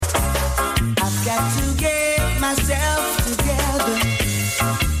got to get myself together.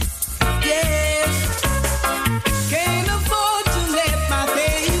 Yes, can't afford to let my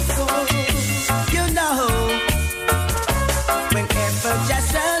faith go. You know, whenever the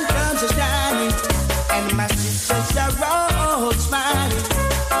sun comes a shining and my sisters are all smiling,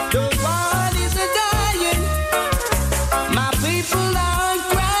 the world is a dying. My people are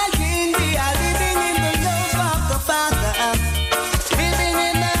crying. We are living in the love of the Father, living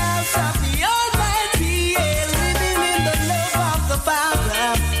in the house of the Almighty, yeah, living in the love of the Father,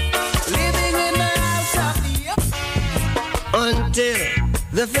 living in the house of the until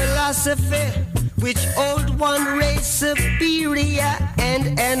the philosophy which old one race superior and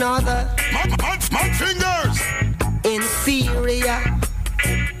another my fingers inferior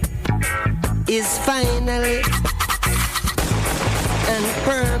is finally and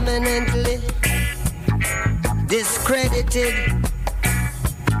permanently discredited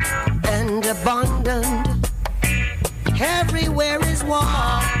and abandoned. Everywhere is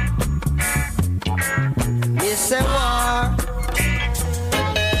war. It's a war.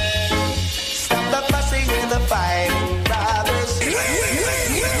 Stop the fussing and the fighting, brothers.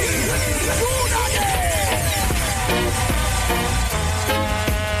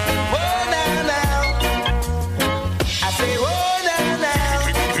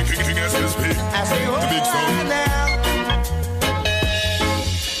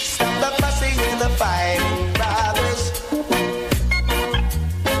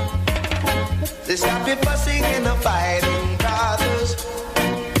 Stop the fussing and the fighting, brothers.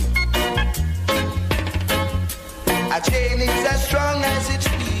 A chain is as strong as its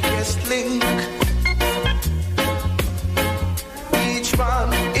weakest link. Each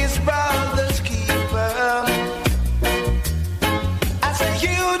one is brother's keeper. As a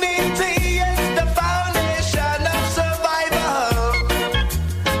unity is the foundation of survival.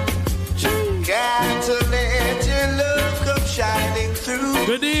 Got to let your love come shining through.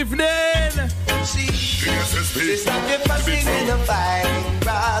 Good evening. Stop your fussing and the fighting,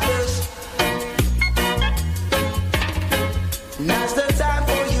 brothers. Now's the time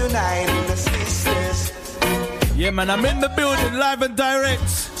for uniting the sisters. Yeah, man, I'm in the building, live and direct.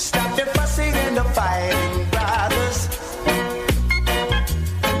 Stop your fussing and the fighting, brothers.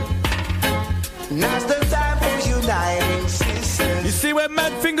 Now's the time for uniting sisters. You see where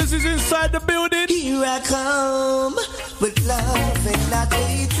Mad Fingers is inside the building? Here I come with love and not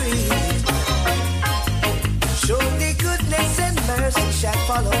hatred. Surely goodness and mercy shall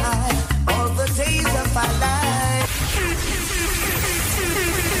follow I all the days of my life.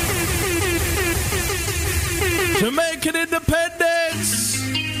 Jamaican independence.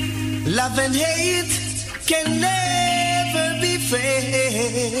 Love and hate can never be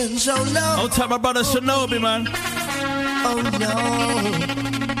friends. Oh no. I'll tell my brother Shinobi, man. Oh no.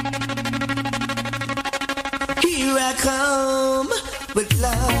 Here I come with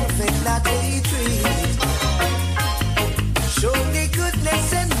love and not hatred. Surely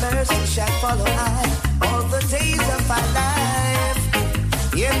goodness and mercy shall follow I all the days of my life.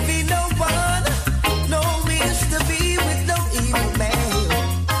 Envy no one, no wish to be with no evil man.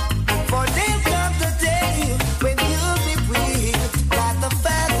 For there'll come the day when you'll be whipped like the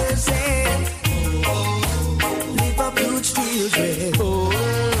feathers and leave up huge children.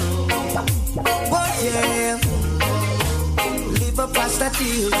 Oh yeah, leave up past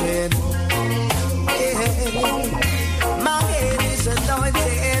children. Yeah. My head is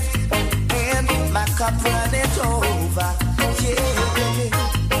anointed and my cup runneth over. Yeah.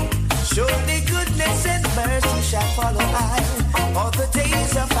 Surely goodness and mercy shall follow I all the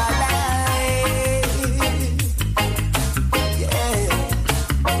days of my life. Yeah.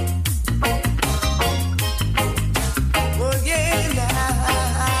 Oh yeah,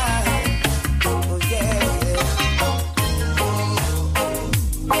 now. Oh yeah.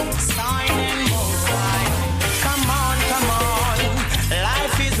 Sign and moonlight. Come on, come on.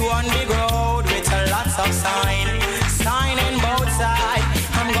 Life is one big road with lots of sign. Sign and both sides.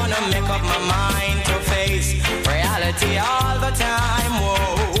 I'm gonna make up my mind to face reality all the time.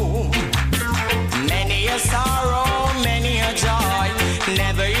 Whoa. Many a sorrow, many a joy.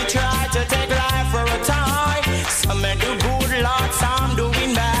 Never you try to take life for a toy. Some may do good, lots, some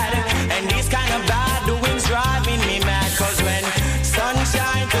doing bad. And these kind of bad doings driving me mad. Cause when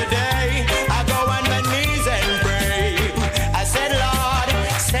sunshine today, I go on my knees and pray. I said, Lord,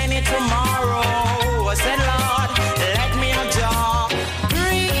 send it tomorrow. I said, Lord, let me have joy.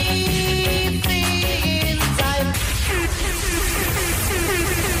 Breathe inside.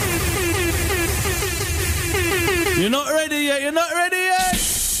 You're not ready yet, you're not ready yet.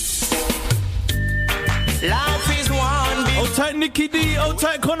 Life is one big... Oh, tighten Nicky D, old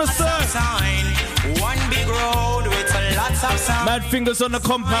tight connoisseur. One big road with a lots of signs. Mad fingers on the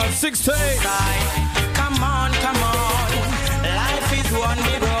compound, 6 to 8. Come on, come on. Life is one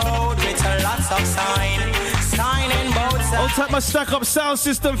big road with a lots of signs. Sign in both sides. Old tight my stack up sound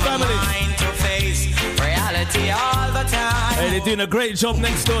system family. Mind to face reality all the time. Hey, they're doing a great job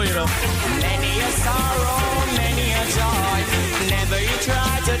next door, you know. Many a sorrow, many a joy. Never you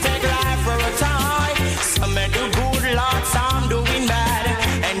try to take life for a toy. Some may do good, Lord, some doing bad.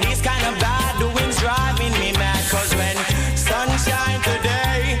 And this kind of bad doing's driving me mad. Cause when sunshine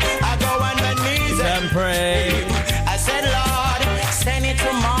today, I go on my knees and pray. I said, Lord, send it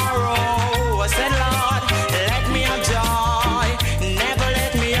tomorrow. I said, Lord, let me have joy. Never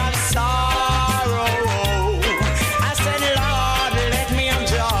let me have sorrow. I said, Lord, let me have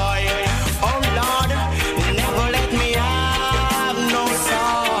joy. Oh, Lord, never let me have no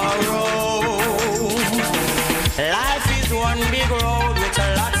sorrow. Life is one big road with a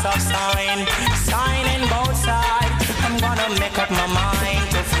lots of sign. Sign in both sides. I'm gonna make up my mind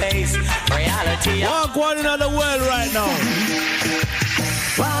to face reality. Walk one in the world right now.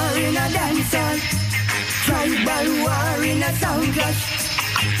 War in a dancer, tribal war in a sound clash.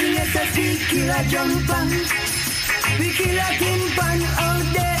 Yes, a speak killer jump on. We kill a tin pan out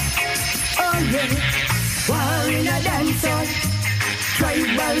there. Oh yeah. War in a dancer,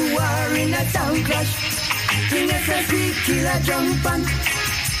 tribal war in a sound clash. Yes, a speak killer jump on.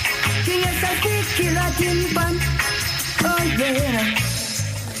 Yes, a speak killer tin pan. Oh yeah.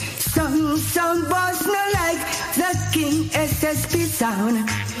 Some boss no like the King SSP sound.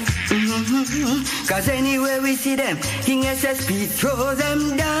 Cause anywhere we see them, King SSP throw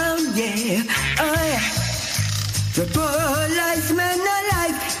them down, yeah. Oh yeah. The police men no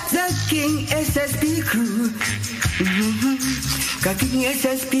like the King SSP crew. Cause King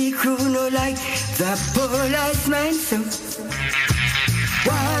SSP crew no like the police men, so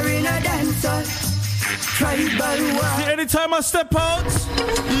war in a dancer. Tribal war. See, anytime I step out,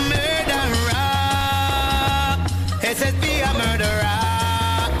 Murderer, SSP a murderer,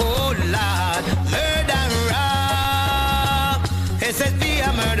 oh Lord. Murderer, SSP a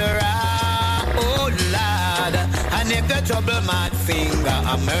murderer, oh Lord. And if you trouble Mad Finger,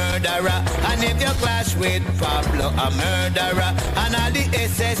 a murderer. And if you clash with Pablo, a murderer. And all the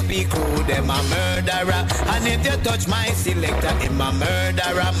SSP crew, them a murderer. And if you touch my selector, him a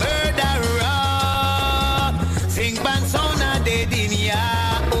murderer, murderer. Sing pan sound a dead in ya,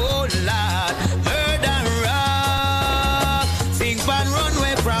 oh Lord, murderer. Sing pan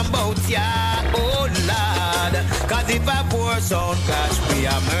runway from bout ya, oh Lord. Cause if a 4 sound clash, we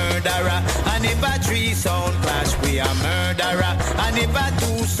a murderer. And if a 3 sound clash, we a murderer. And if a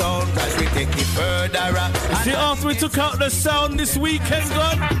 2 sound clash, we take it further. see, after we took out the sound this weekend,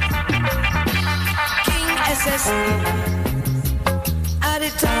 gone. King SS at the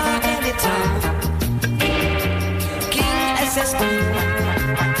top, at the top. SSP,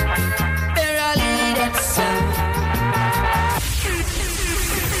 barely that sound.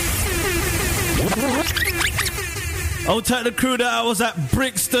 I'll take the crew that I was at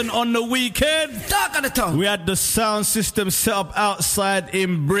Brixton on the weekend. Talk of the town. We had the sound system set up outside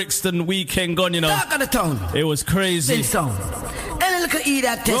in Brixton weekend gone, you know. Talk of the town. It was crazy. Sing sound. And look at eat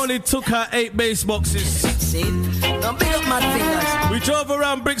that We test. only took out 8 bass boxes. See? Don't big up Mad Fingers. We drove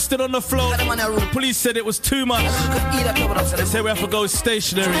around Brixton on the floor. Got them on the roof. The police said it was too much. Eat that top of They said we have to go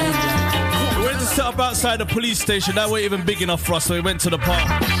stationary. We went to set up outside the police station. That wasn't even big enough for us, so we went to the park.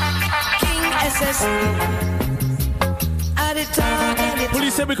 King SS at the top, at the top.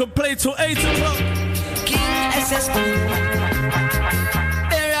 Police said we could play till 8 o'clock. King SS barely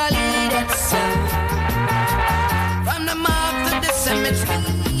that sound. From the mob to the cemetery.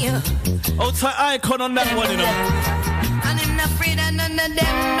 Old tight icon on that one, you know. And him not afraid of none of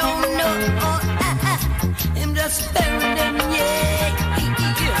them, no. Him just bury them, yeah.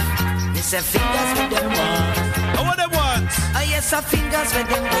 They say fingers with them ones. Oh, what they want? Oh yes, I fingers with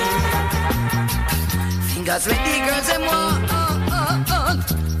them gay. Fingers with the girls them want.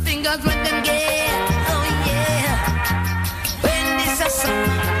 Fingers with them gay. Oh yeah. When this a song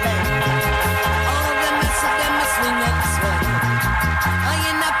play, all of them a swing and swing. Oh,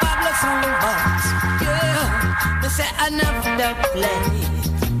 in a Pablo song box, yeah. They say enough to play.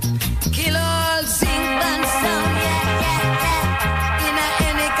 Kill all, sing and sound, yeah. In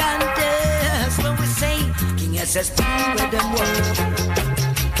any contest, when we say King SSP with them work.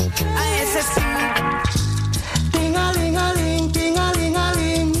 I SSP. Ding-a-ling-a-ling,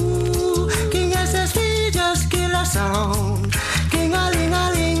 ding-a-ling-a-ling. King SSP just kill a sound.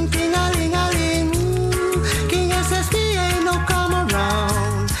 Ding-a-ling-a-ling, ding-a-ling-a-ling. King SSP ain't no come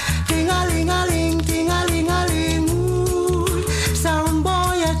around. Ding-a-ling-a-ling, ding-a-ling-a-ling.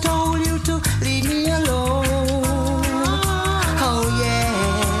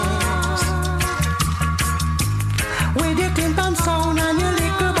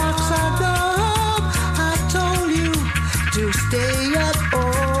 up, oh,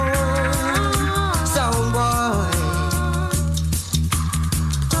 sound boy.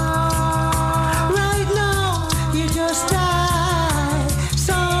 Right now, you just die,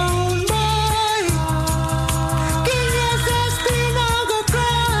 sound boy. King SSP now go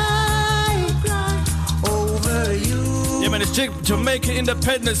cry over you. Yeah, man, it's Jamaica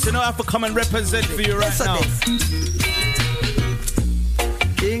independence. You know, I have to come and represent for you right now.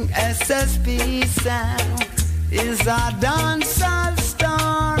 King SSP sound is a dancehall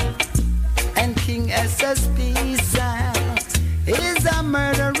star, and King SSP sound is a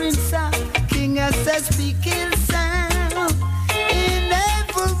murdering sound. King SSP kills sound in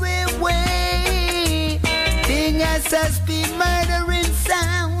every way. King SSP murdering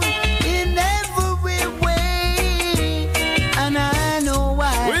sound in every way, and I know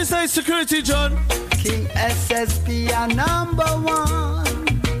why. Where's that security, John? King SSP are number one.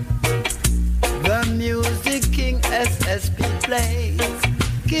 The music King SSP plays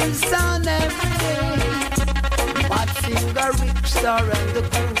gives sound every day. Bad finger rips around the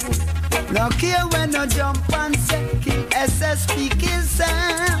crew. No care when I jump and say King SSP kills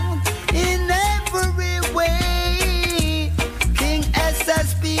sound in every way. King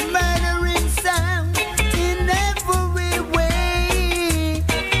SSP murdering sound in every way,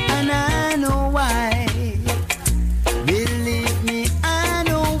 and I know why. Believe me, I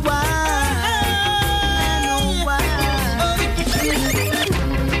know why.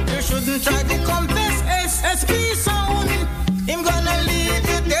 Try to confess SSP sound. Him gonna leave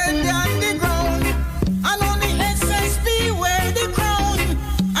you dead on the ground. And only SSP wear the crown.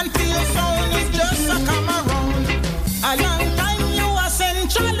 And feel sound is just a come around. A long time you a send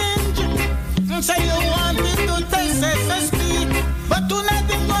challenge. Say you wanted to test SSP, but tonight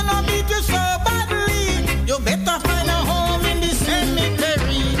him gonna beat you so badly. You better find a home in the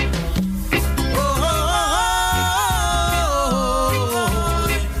cemetery.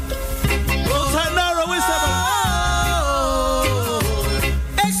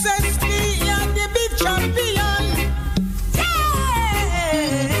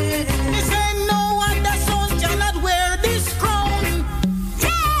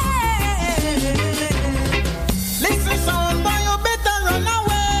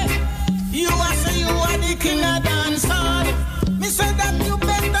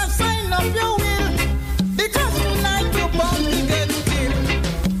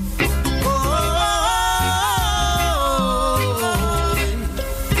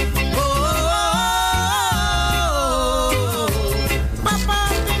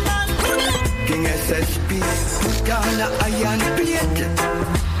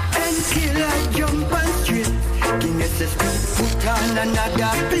 Put on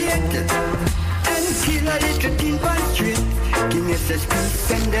another plate and kill a little tin pan street. King SSP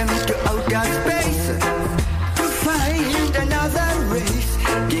send them to outer space to find another race.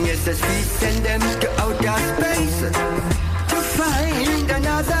 King SSP send them to outer space to find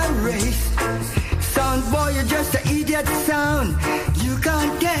another race. Sound boy, you're just an idiot sound. You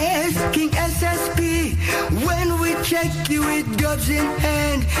can't guess King SSP when we check you with gloves in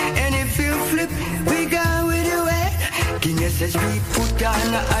hand. And if you flip, we go with your head. King SSP put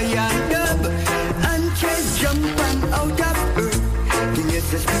on an iron dub and just jump on out of earth. King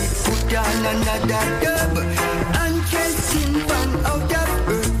SSP put on another dub and just tin pan out of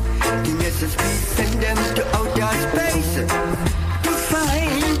earth. King SSP send them to outer space to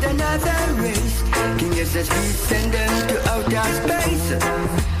find another race. King SSP send them to outer space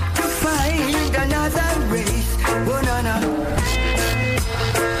to find another race. Banana.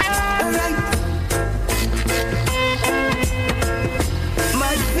 Alright.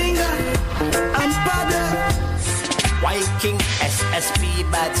 My finger and powder. Why King SSP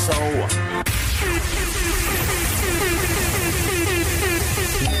bad so?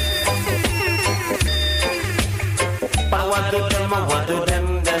 What do them, what do them.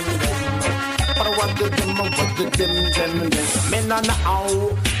 What do them, me no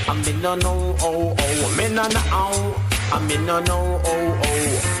know, me no know, me no know, me no know,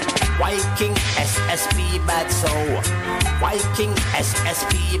 Why King SSP bad so? Why King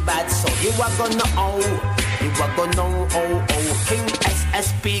SSP bad so? You are gonna know, King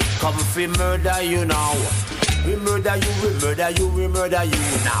SSP come fi murder you now. We murder you, we murder you, we murder you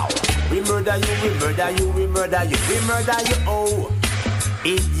now. We murder you, we murder you, we murder you, we murder you, oh.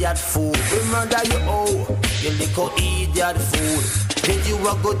 Idiot fool, we murder you, oh. You little idiot fool. Did you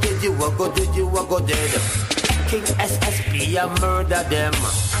a go, did you a go, did you a go dead? King SSP, I murder them.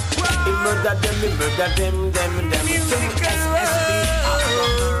 He murder them, he murder them. King SSP, I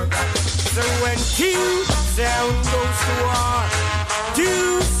murder. So when King sound goes to war,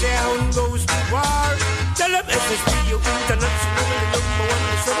 King sound goes to war. Tell them SSP, you international number one.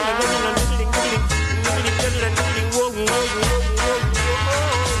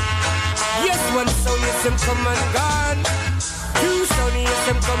 Yes, one sound, yes, them come and gone. Two sound, yes,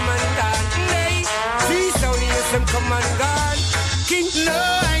 them come and gone. Nay, three sound, yes, them come and gone. King, No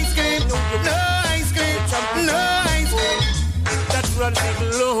ice cream, no ice cream, no ice cream. that run people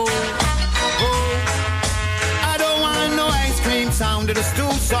low. I don't want no ice cream sound, it is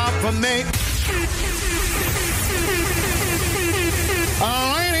too soft for me.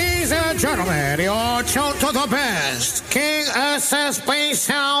 Ladies and gentlemen, you're tuned to the best. King SSP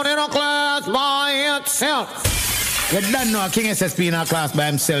sound in a class by itself. You don't know King SSP in a class by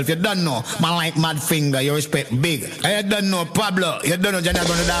himself. You don't know man like Mad Finger, you respect big. You don't know Pablo. You don't know Jenna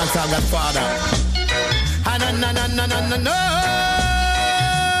gonna dance our Godfather. No.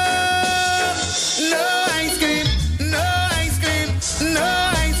 No ice cream, no ice cream, no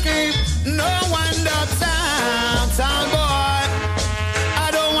ice cream, no wind-up sound boy. I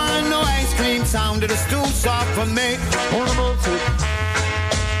don't want no ice cream sound, it is too soft for me.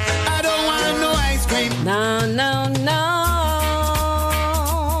 I don't want no ice cream. No.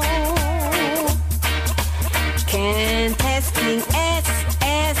 Can't testing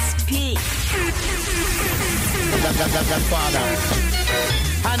SSP. Godfather.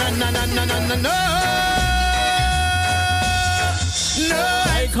 No.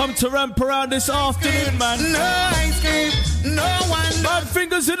 I come to ramp around this afternoon, man. No ice cream, no one. Bad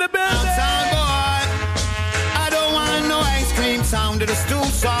fingers in the building. Sound boy. I don't want no ice cream sound, it is too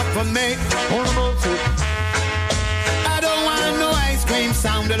soft for me. I don't want no ice cream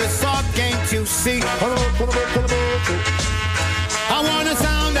sound, it is soft, can't you see? I want a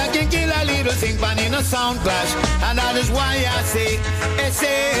sound that can kill a little symphony in a sound clash. And that is why I say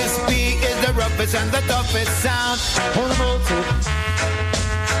SASP is the roughest and the toughest sound.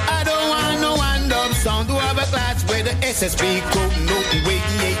 I don't want no one-dub sound to have a clash with the SSP code. No, wait,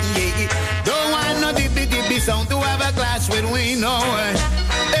 yeah. Don't want no dippy sound to have a clash with we know.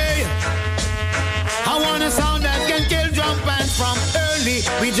 Hey, I want a sound that can kill drum bands from early.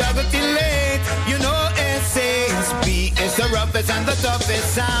 We juggle till late. You know SASP is the roughest and the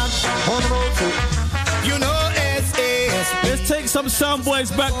toughest sound. You know SASP. Let's take some sound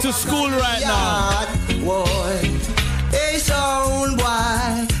boys back to school right now. Boy, hey sound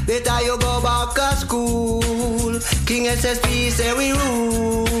boy, better you go back to school. King SSP say we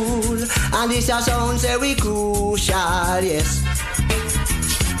rule, and this a sound say we crucial, yes.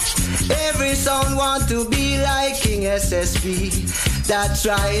 Every sound want to be like King SSP, that's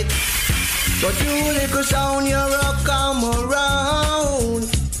right. But you little sound, you're up, come around.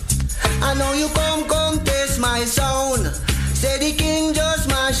 I know you come taste my sound. Say the king just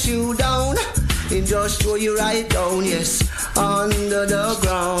mash you down. He just throw you right down, yes, under the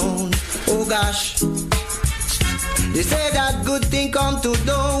ground. Oh gosh. They say that good thing come to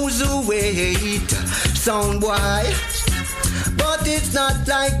those who wait. Sound boy. But it's not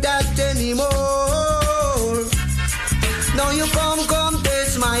like that anymore. Now you come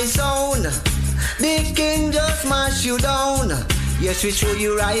taste my sound. The king just mash you down. Yes, we throw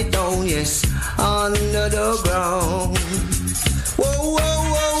you right down, yes, under the ground. Whoa.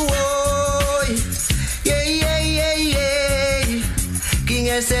 Yeah. King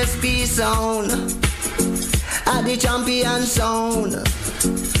SSP sound. At the champion sound.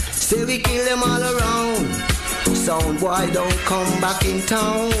 Say we kill them all around. Sound boy don't come back in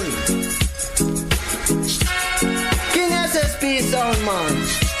town. King SSP sound man,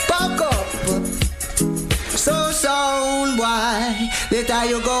 pack up. So sound boy, later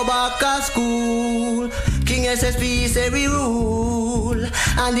you go back to school. King SSP say we rule,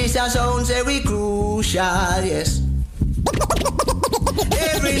 and this a sound say we crucial, yes.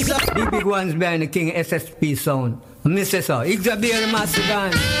 Every the big ones behind the King SSP sound. Mr. So, Ixabir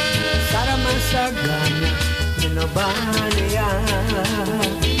Masagan, Sarah Masagan.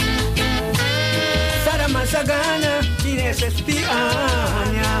 Sarah Masagana, King SSP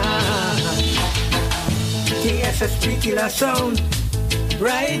Anya. King SSP killer sound.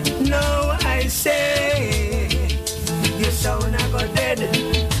 Right now I say, your sound I got dead.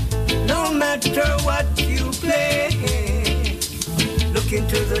 No matter what you play, look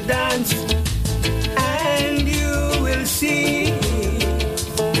into the dance and you will see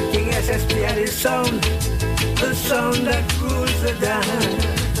King SSP and his sound. The sound that rules the dance.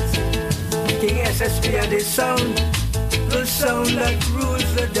 King SSP and his sound. The sound that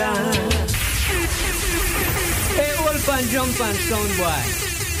rules the dance. Hey, wolf and jump and sound boy.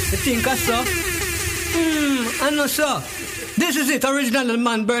 You think I so? I know so. This is it, original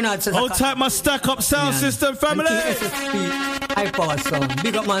man Bernard says. Hold tight my stack up sound system, family. King SSP, high power sound.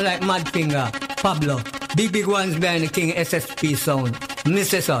 Big up man like Madfinger, Pablo. Big ones behind the King SSP sound.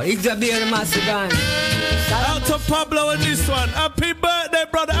 Mrs. Xavier Massigan. Out to Pablo on this one. Happy birthday,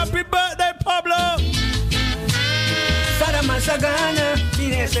 brother. Happy birthday, Pablo. Sada Massagana,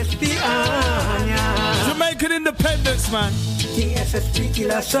 King SSP Anya. Jamaican independence, man. King SSP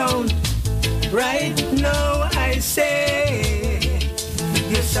killer sound. Right now I say,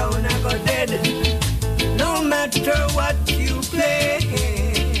 your sound I got dead. No matter what you play,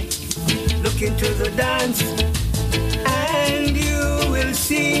 look into the dance and you will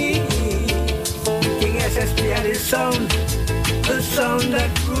see King SSP and his sound, the sound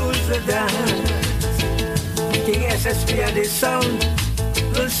that rules the dance. King SSP and his sound,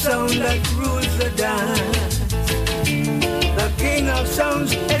 the sound that rules the dance. The king of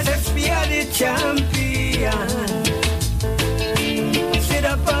sounds, SSP are the champion. Sit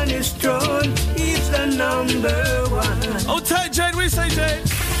up on his throne, he's the number one. Oh, tight, Jane, we say, Jane.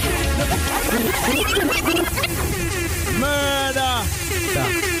 Murder.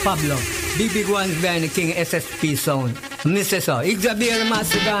 Pablo, big ones behind the king SSP sound. Mrs. Xavier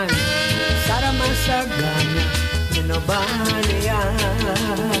Massigan. Sada Massigan.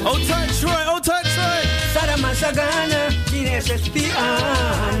 Oh, tight, Troy. Oh, tight, Troy. Sada Massagana, King SSP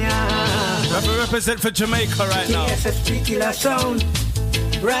Anya. Represent for Jamaica right now. King SSP killer sound.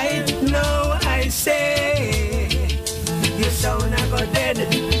 Right now I say, your sound I got dead.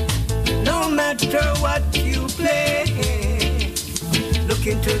 No matter what you play, look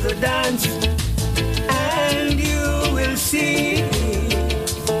into the dance and you will see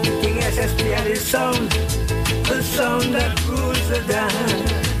King SSP and his sound, the sound that rules the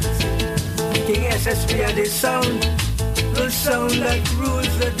dance. King SSP and his sound, the sound that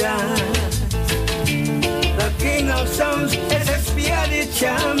rules the dance. The king of sounds, SSP are the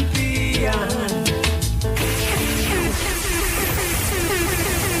champion.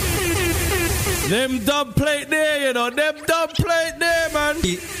 Them dub plate there, you know. Them dub plate there, man.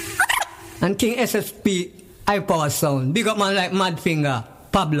 And King SSP, high power sound. Big up man like Madfinger,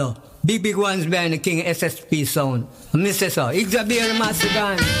 Pablo. Big ones behind the King SSP sound. Mrs. Xavier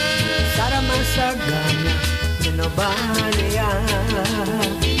Massigan. Sada Massigan.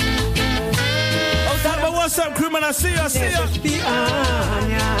 Oh, Samba, what's up, crew, man? I see you, SSP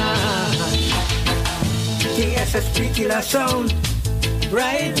Anya. King SSP killer sound.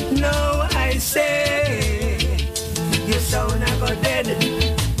 Right now I say, your sound I got dead.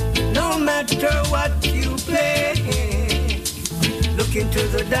 No matter what you play, look into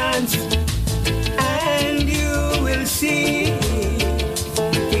the dance and you will see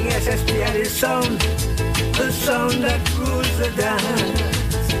King SSP and his sound, the sound that rules the dance.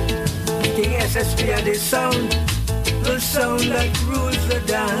 King SSP and his sound, the sound that rules the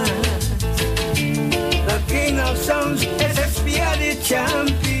dance. The king of sounds, SSP are the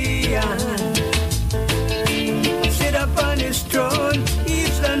champion. Sit up on his throne,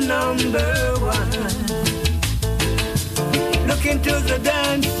 he's the number one. Look into the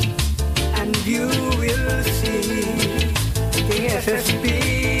dance and you will see King SSP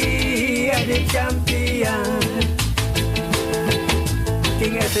are the champion.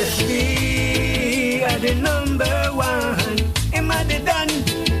 King SSP are the number one. Am I the done?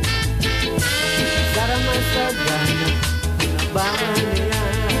 Sada Massagana,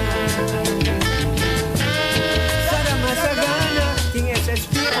 Sada Massagana, King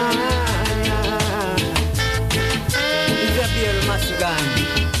SSP Anya. Xavier Massigan.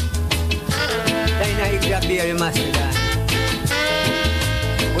 Dina Xavier Massigan.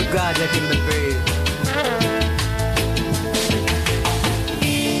 With God let him be praised.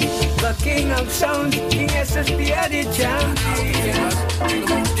 The king of sound, King SSP are the champion.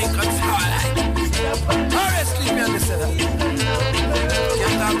 Honestly, me understand that.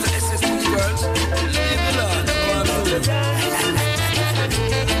 Can't talk to SSP girls. Leave it alone.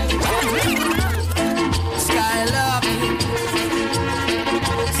 Skylab.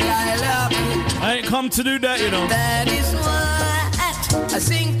 I ain't come to do that, you know. That is why I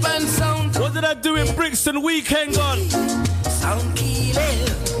sing fun sound. What did I do in Brixton weekend gone? Sound killing.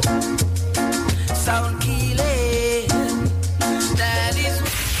 Sound killing. That is.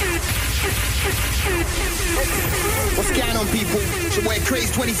 What's going on, people? It's your boy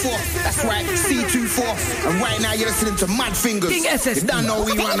Craze 24. That's right, C24. And right now you're listening to Mad Fingers. King SSP. You don't know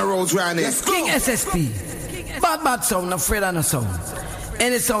we run the roads round here. King SSP. Bad sound, no afraid of no sound.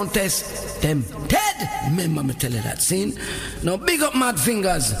 Any sound test, them dead. Remember me tell you that scene. Now big up Mad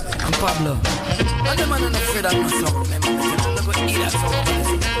Fingers and Pablo. And them man are not afraid of no sound. Remember me tell you, go eat that sound.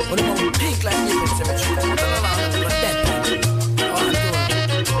 But them man pink like you in cemetery. Don't allow them to go dead. All I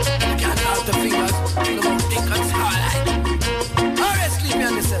do. You can't out the fingers. You don't think it's hard like.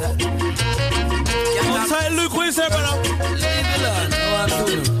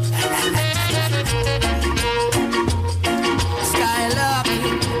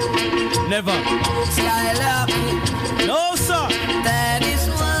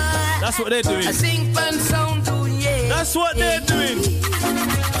 That's what they're doing. I sing fun sound too, yeah. That's what they're doing.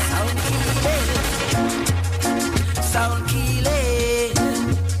 Sound killing.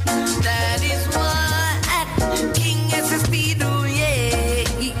 That is what King SSP do, yeah.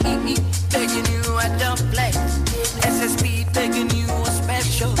 Begging you I don't play. SSP begging you a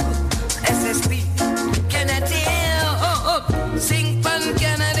special. SSP, can I tell? Sing fun,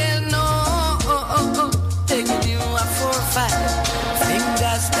 can I tell? No. Begging you a 4-5.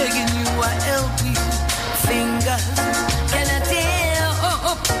 Fingers begging you a LP. Fingers, can I tell?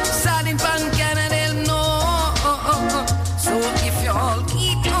 Starting fun, can I tell? No. So if you all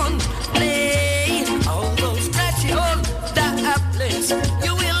keep on playing all those scratchy old that place,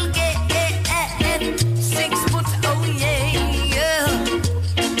 you will get 6 foot, oh yeah.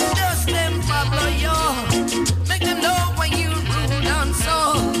 Just them Pablo, yo. Make them know when you rule on so.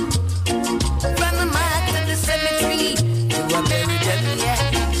 From the mark to the cemetery, you are buried in the air.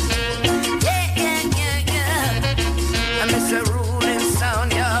 Yeah. I miss a ruling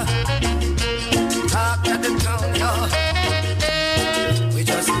sound, yo. Talk to the town, yo. We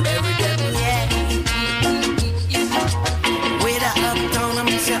just buried in the air. Way the uptown, I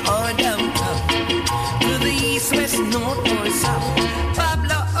miss it all downtown. To the east, west, north, or south.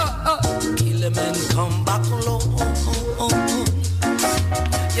 Pablo, kill him and come back low.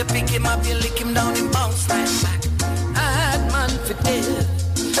 You pick him up, you lick him down, and bounce right back. I had man for dead.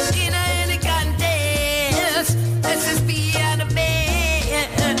 In any contest, SSP and the best.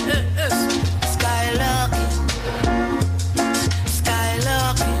 Skylocking.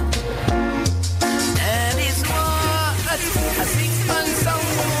 That is what I sing fun song.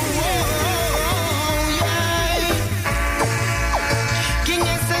 King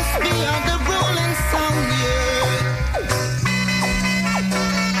SSP on the rolling sound, yeah.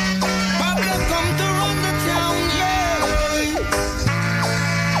 Pablo come to run the town, yeah.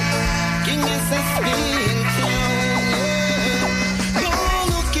 King SSP in town, yeah. No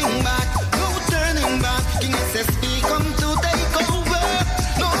looking back, no turning back. King SSP come to take over.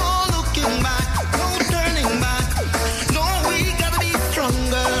 No looking back, no turning back. No, we gotta be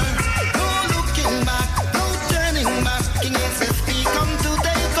stronger. No looking back, no turning back. King SSP come to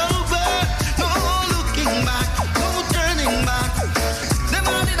take over. No looking back, no turning back. Them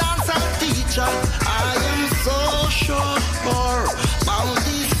are the dancer teacher. I am so sure about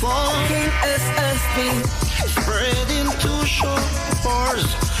these four. King SSP. Spreading to shores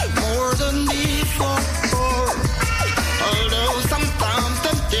more than before. Although sometimes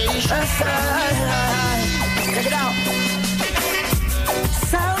temptation. Check it out.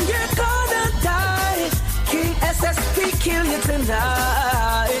 Sound, you're gonna die. King SSP kill you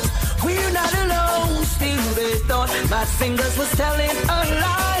tonight. We're not alone. Still they thought my fingers was telling a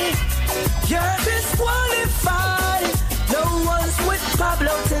lie. You're disqualified. No one's with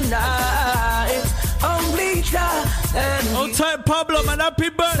Pablo tonight. Only Jah and Hold tight, Pablo, man. Happy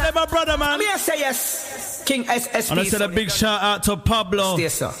birthday, my brother, man. Let me say yes. King SSP. And I said a big shout out to Pablo.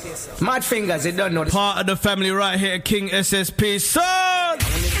 Yes, sir. Mad fingers, you don't know this. Part of the family right here, King SSP. Son!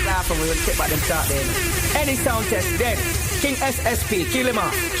 When it's laugh and we will take back them start then. Any sound test, dead. King SSP, kill him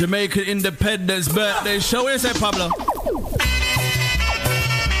off. Jamaican Independence birthday show. Where's that, Pablo?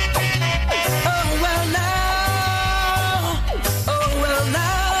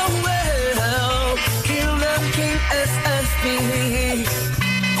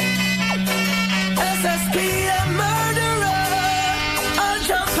 SSP a murderer, I'll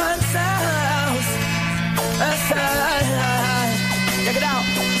jump on sounds. Check it out.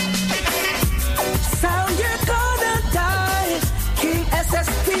 Sound, you're gonna die. King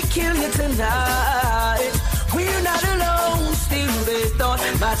SSP kill you tonight. We're not alone. Still they thought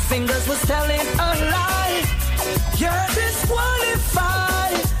my fingers was telling a lie. You're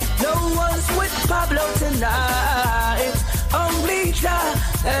disqualified. No one's with Pablo tonight. Only Jah,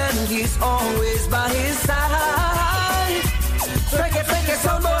 and he's always by his side. Freaky,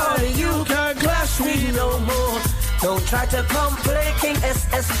 some boy, you can't clash me no more. Don't try to come play King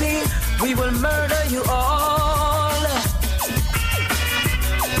SSP. We will murder you all.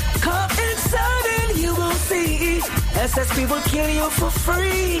 Come inside and you will see. SSP will kill you for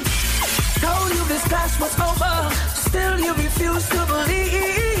free. Told you this clash was over. Still you refuse to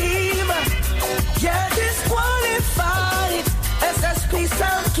believe. You're disqualified. SSP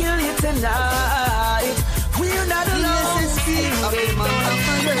sound kill you tonight. We're not alone. SSP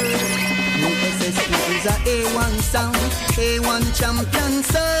is a A1 sound, A1 champion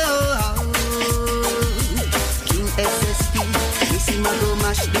sound. King SSP, this is my go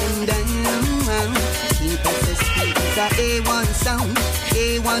mash them down. King SSP is a A1 sound,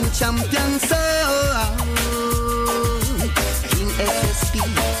 A1 champion sound. King SSP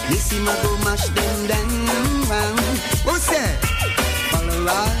This him a go mash them down. What's that?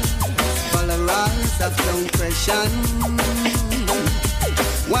 Follow rise of oppression.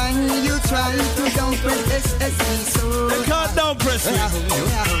 When you try to down press SSP, so they can't down press me.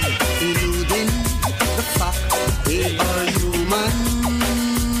 Eluding the fact they are human.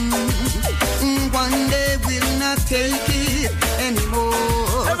 One day will not take it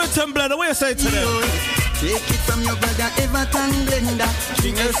anymore. Everton Blender, what you say to them? Take it from your brother Everton Blender.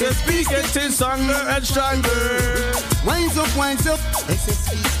 King SSP getting stronger and stronger. Winds up,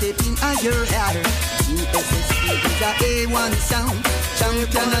 SSP stepping higher. King SSP is a A1 sound.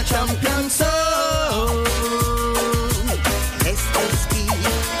 Champion sound. SSP,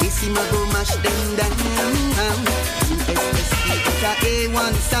 this him a go mash them down. King SSP is a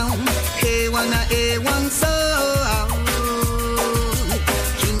A1 sound. A1 a A1 sound.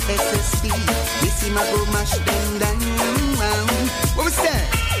 King SSP, this him a go mash them down. What was that?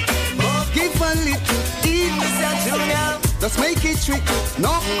 Give a little, eat Mr. Junior. Just make it tricky,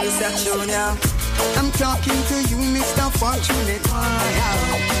 no Mr. Junior. I'm talking to you, Mr. Fortunate.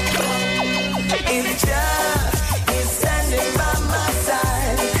 If Jah is standing by my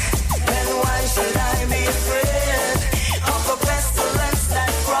side, then why should I be afraid of a pestilence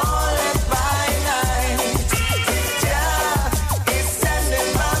that crawleth by night? If Jah is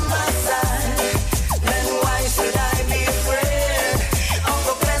standing by my side, then why should I be afraid of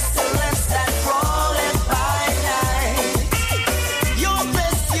a pestilence that crawleth by night? Your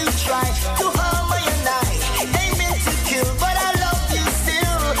best you try to harm my and I, aiming to kill, but I love you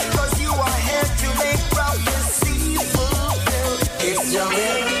still, 'cause you are here to make prophecy fulfilled. It's your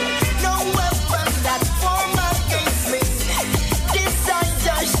will. No weapon that form against me,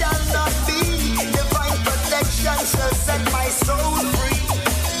 desire shall not be. Divine protection shall set my soul free.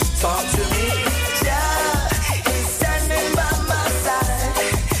 Talk to me. Jah is standing by my side.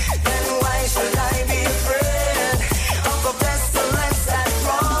 Then why should I be afraid of a pestilence that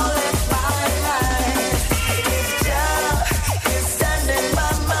crawleth by night? If Jah is standing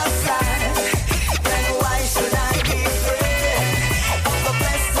by my side, then why should I be afraid of a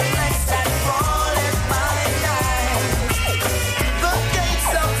pestilence that crawleth by night? The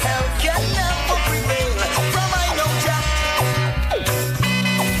gates of hell can never prevail, from I know Jah.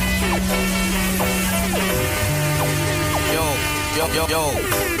 Yo,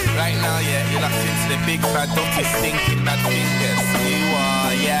 right now, yeah, you're locked into the big bad dirty stinking mad fingers. You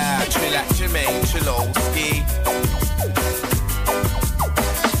are, yeah, chill at Jamaica, chill out, ski.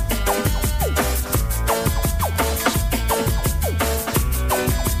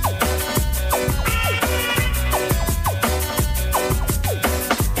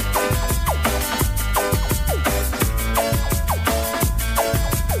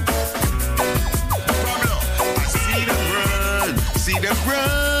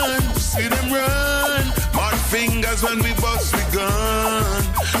 See them run. Mad fingers when we bust the gun.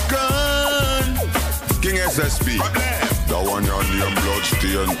 King SSP, the one on the blood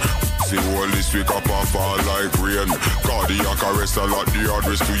stain. See all this week up and fall like rain. Cardiac arrest a lot the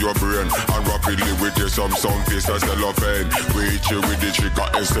address to your brain. And rapidly with you some sound face as cellophane. We hit you with the trick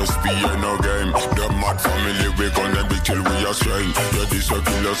of SSP in no game. The mad family we gonna be till we are strain. You this a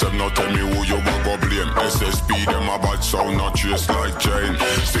kill yourself, now tell me who you want go blame. SSP them a bad sound, not trace like chain.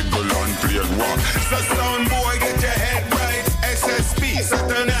 Single and plain walk. So sound boy get your head right. SSP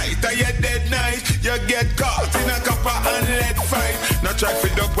Saturday night, are you dead night? You get caught in a copper and lead fight. Now try to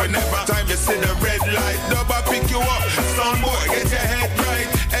duck whenever time you see the red light. Double pick you up, sound boy get your head right.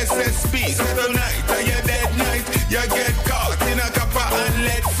 SSP Saturday night, are you dead night? You get caught in a copper and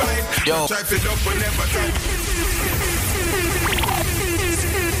lead fight. Now try to duck whenever time.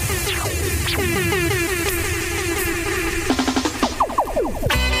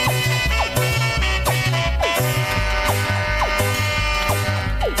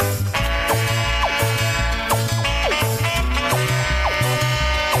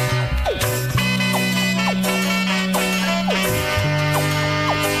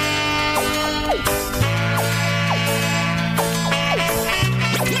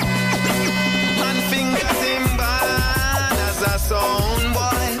 Sound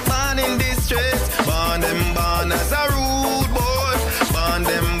boy, born in this street, born as a rude boy, born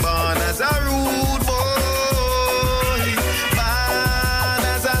as a rude boy, born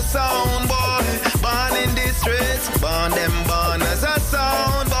as a sound boy, born in this street, born as a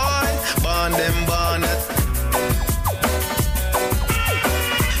sound boy, born as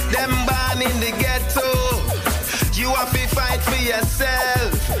them born in the ghetto. You have to fight for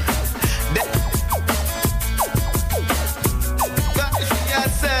yourself.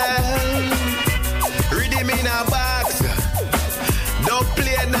 Rhythm in a box, don't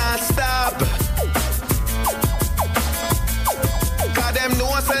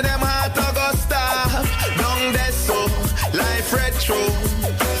know say them heart to go stop. Down there so, life retro.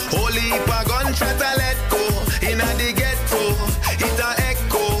 Holy heap a gunshot a let go. Inna the ghetto, it a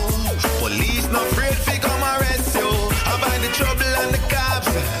echo. Police not afraid fi come arrest you. About the trouble and the cops.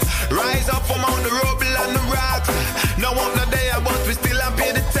 Rise up from on the rubble and the rocks. No one no day, but we still a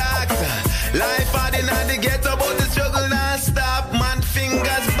pay the tax. Life hard inna the ghetto, but the struggle not stop. Man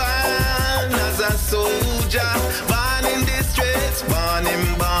fingers born as a soldier, born in the streets, born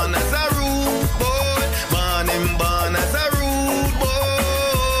as a rude boy, born as a rude boy,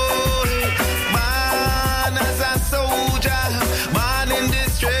 born as a soldier, born in the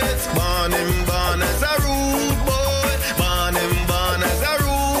streets, born as a rude boy, born as a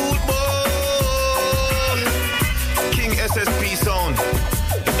rude boy. King SSP sound.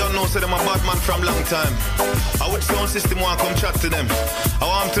 Don't know, say them a bad man from long time. I would sound system want come chat to them. I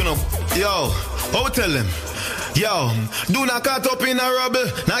want to know, yo, I would tell them, yo, do not cut up in a rubble,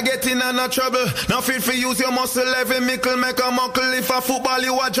 not get in a trouble. Not feel for use your muscle, every mickle make a muckle. If a football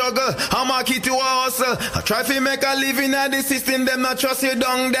you a juggle, I mark it you a hustle. I try to make a living at the system, them not trust you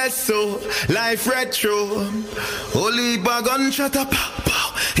down there so. Life retro, holy bag gunshot a pow pow.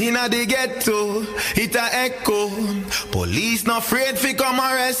 Inna the ghetto, it a echo. Police not afraid fi come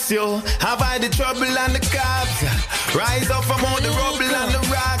arrest you. Have I the trouble and the cops? Rise up from all the rubble and the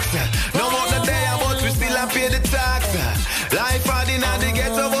rocks. No more the day, but we still a pay the tax. Life hard inna the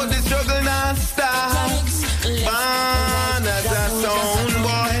ghetto, but the struggle not stop. Born as a sound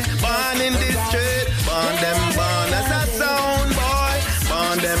boy, born in the street. Born as a sound boy,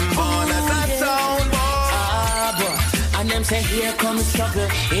 born as a sound boy. And them say, here comes trouble,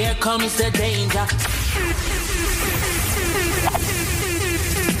 here comes the danger.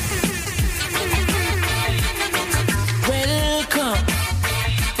 Welcome.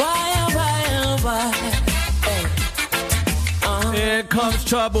 Why? Hey. Here comes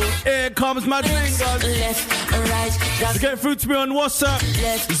trouble, here comes my fingers. Left, right. Get through to me on WhatsApp.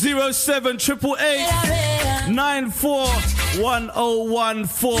 07888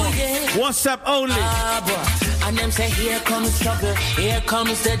 941014. WhatsApp only. And them say, here comes trouble, here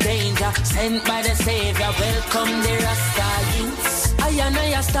comes the danger. Sent by the Savior, welcome the Rasta youths. I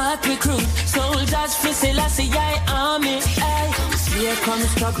start recruit soldiers for Selassie army. Ay. Here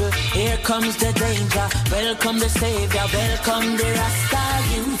comes trouble, here comes the danger. Welcome the Savior, welcome the Rasta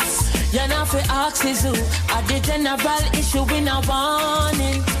youths. You know for ask is who at the general issue in a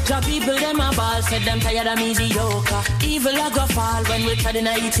warning. The people them a ball said them tired of mediocre. Evil a go fall when we tried in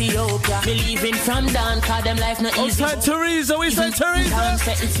Ethiopia. Believing from down cause them life not easy. Outside Teresa, we say Teresa.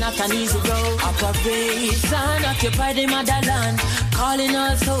 It's not an easy road. Operation occupy the motherland. Calling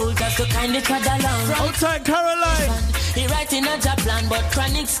all soldiers to kindly tread along. Outside Caroline. He writing a job plan but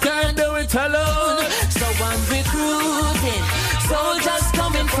chronics can't do it alone. So I'm recruiting soldiers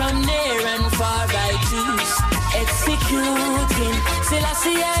coming from near and far by choose. Executing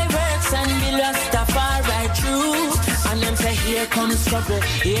Selassie works and the Rastafari true. And them say here comes trouble,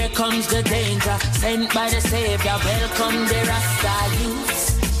 here comes the danger. Sent by the Savior, welcome the Rasta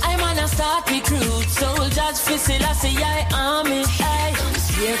youths. I'm on a start recruit soldiers for Selassie army. Aye.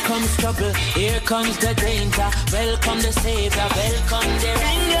 Here comes trouble, here comes the danger. Welcome the Savior, welcome the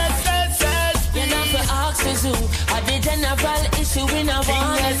Rasta. You know for ask is who at the general issue in a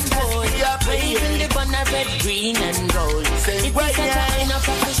warning boy. Waving the banner red, green and gold. It is a kind of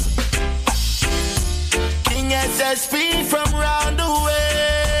King SSP from round the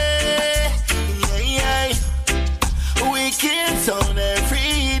way. Yeah. We kill sound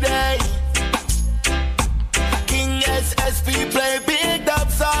every day. King SSP play big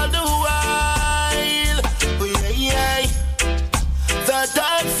dubs all the while. Yeah. The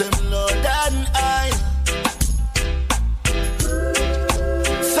dubs them low than I.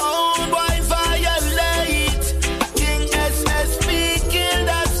 Sound boy violate. King SSP kill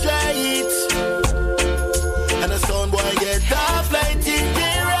that straight. And the sound boy get off lighting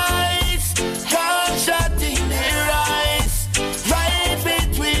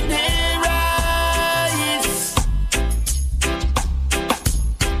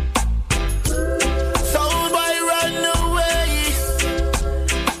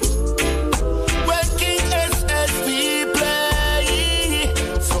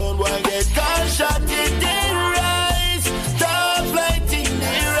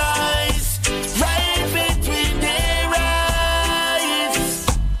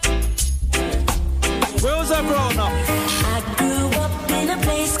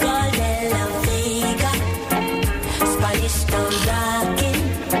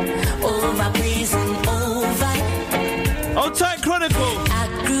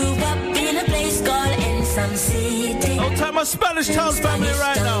my Spanish Town family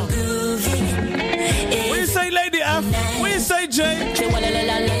right now. What you say, Lady F? What you say, Jay?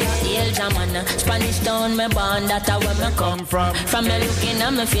 Spanish Town, me born, that's where me come from. From me looking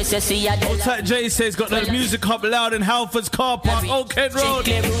at my face, you see a Outta Jay says got the music up loud in Halford's car park, Oak Head Road.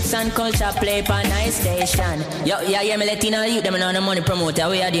 Roots and culture play for nice station. Yo, yeah, me Latino youth, them on the money promoter.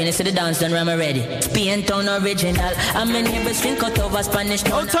 We are doing this to the dance done, I'm ready. Spain Town original. I'm in here, but still cut over Spanish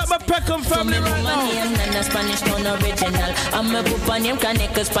Town. Outta my Peckham family right now. I'm Spanish Town original. I'm a Pupa name,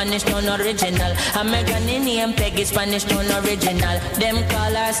 Kaneka Spanish Town original. I'm a granny name, Peggy Spanish Town original. Them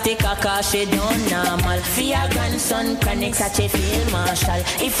call her sticker cause she don't normal. For your grandson, Chronic such a field marshal.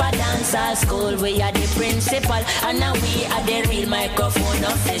 If I dance at school, we are the principal. And now we are the real microphone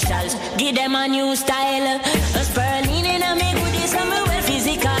officials. Give them a new style. A Sperling in a me goodies, I'm well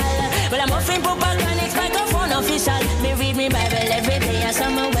physical. Well, I'm offering Pupa Chronic's microphone official. Me read me Bible every day and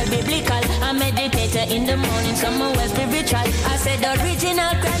some well biblical. I meditate in the morning, some well spiritual. I said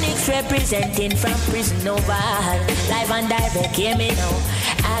original Chronics representing from prison over. Live and direct, hear me now.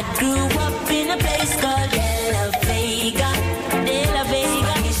 I grew up in a place called De La Vega. De La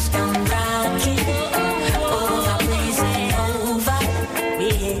Vega. Eastern Rocky. Over prison over.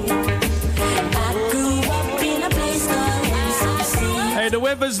 Yeah. I grew up in a place called MCC. Hey, the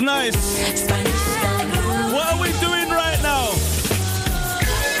weather's nice. What are we doing right now?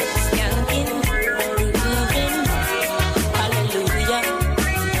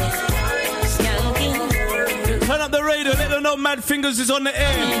 Turn up the radio, let them know Mad Fingers is on the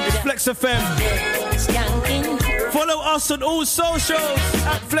air. It's Flex FM. Follow us on all socials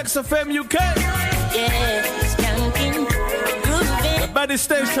at Flex FM UK. The baddest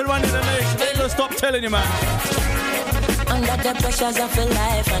station running in the nation. They don't stop telling you, man. Under the pressures of a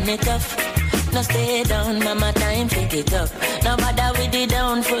life and it tough. No stay down, mama, time pick it up. No bother with the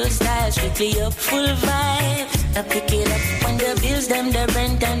down, full style, strictly up, full vibes. Now pick it up when the bills, them, the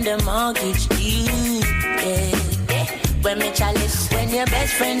rent and the mortgage due. Yeah. When me chalice, when your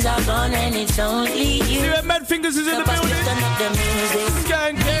best friends are gone and it's only you. See where Mad Fingers is in the building. The music.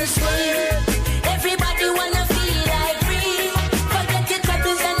 Gang, everybody wanna feel like free. Forget your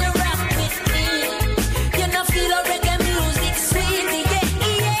troubles and you rock with me. You know feel a reggae music sweet.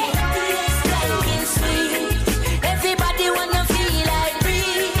 Yeah, sweet. Everybody wanna feel like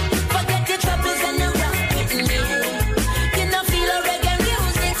free. Forget your troubles and you rock with me. You know feel a reggae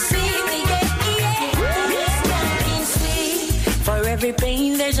music sweet. Yeah, sweet. For every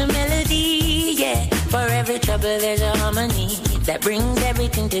pain there's a melody, yeah. For every trouble there's a harmony that brings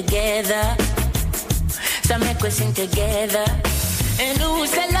everything together. So make we sing together. And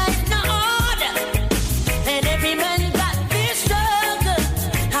who's the life no order? And every man got their struggle.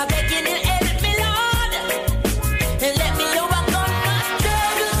 I beg you to help me, Lord, and let me overcome my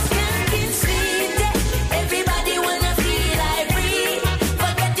struggles. Skanking sweet, everybody wanna feel like free.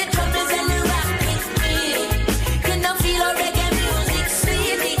 Forget your troubles and you rock with me. You know feel a reggae music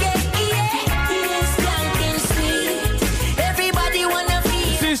sweet, yeah, skanking sweet. Everybody wanna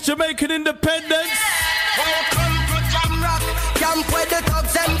feel. This is Jamaican independence. Welcome to Jam Rock, camp where the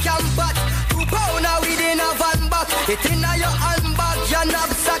thugs and camp back. 2 pound within a van back. It in your handbag, your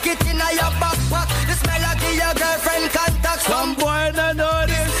knapsack, it in your backpack. The smell of your girlfriend contacts. Some boy no know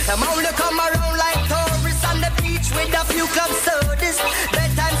this. Them only come around like tourists on the beach with a few club sodas,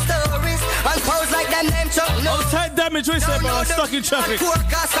 bedtime stories, and pose like them name Chuck. No tight damage, we say, bro. Stuck in traffic.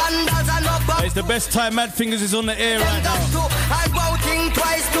 It's the best time Mad Fingers is on the air right now. And won't think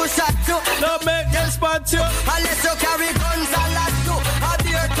twice to shot you. Don't make them spot you. Unless you carry guns and lot too. A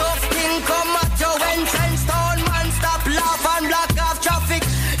beer tough thing come at you when Trenchtown man stop laugh and block off traffic.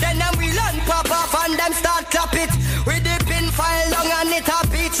 Then them we learn pop off and them start clap it. With the pin file long and it a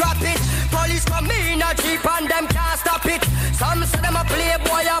beat trap it. Police come in a jeep and them can't stop it. Some say them a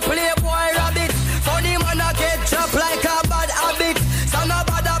playboy rabbit. Funny man a get dropped like a bad habit. Some a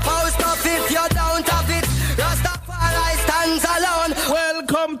bad post off if you don't have it. Rastafari stands alone.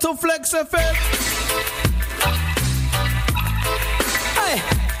 Welcome to Flex FM. Hey.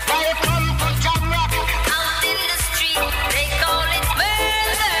 Welcome to Jam Rock. Out in the street, they call it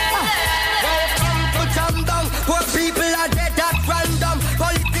murder. Welcome to Jam Down, where people are dead at random.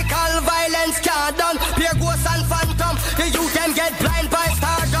 Political violence can't done. Pure ghosts and phantom. The youth them get blind by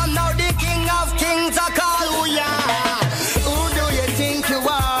stardom. Now the king of kings are called. Oh yeah. Who do you think you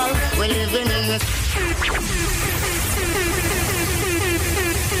are? We're living in this.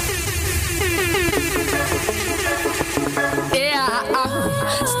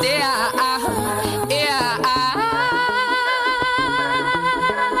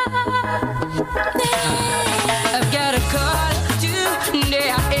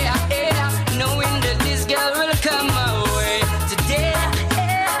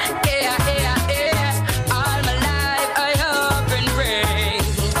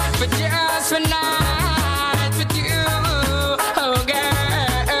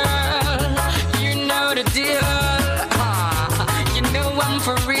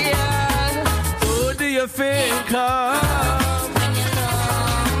 real. Who do you think of?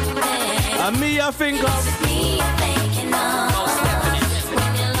 And me, I think of.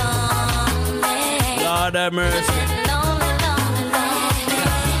 Lord have mercy.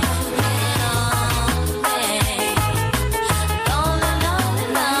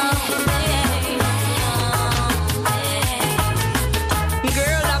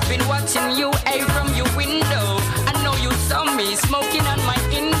 Girl, I've been watching you from your window. I know you saw me smoking on my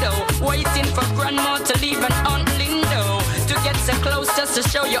window, waiting for grandma to leave an Aunt Lindo to get so close just to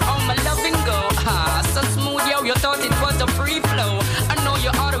show you all my loving go. Ah, so smooth, yo, you thought it was a free flow. I know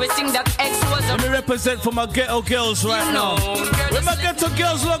you always think that X was a... Let me represent for my ghetto girls right now. Where my ghetto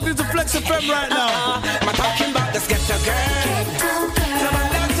girls locked into Flex FM right now. I'm talking about this ghetto girl. No man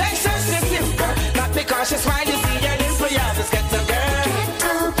that takes her simple. Not because she's smile, you see her dimple. Yeah, this ghetto girl.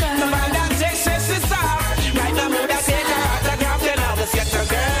 No man that takes her soft. Right now, mood I take her autograph. You know this ghetto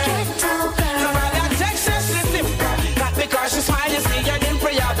girl. No man that takes her simple. Not because she's smile, you see her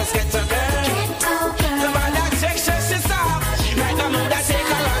dimple. Yeah, this ghetto girl. No man that takes her soft. Right now, mood I take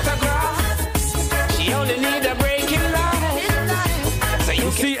her autograph. She only need a breaking light. So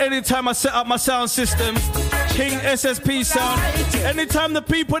You see, anytime I set up my sound system, King SSP sound, anytime the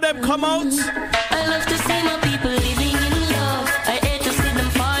people them come out, I love to see my people living in love. I hate to see them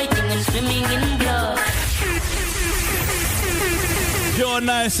fighting and swimming in blood. pure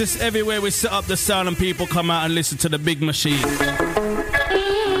nicest everywhere we set up the sound and people come out and listen to the big machine.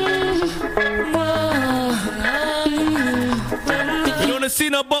 You don't want to see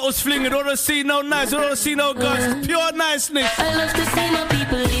no bottles flinging, you don't want to see no nice, you don't want to see no guns, pure niceness. I love to see my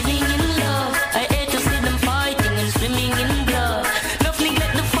people living in love. I hate to see them fighting and swimming in blood. Love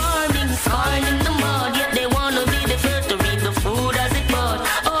neglect the farming, scarring in the mud. Yet they want to be the first to read the food as it bought.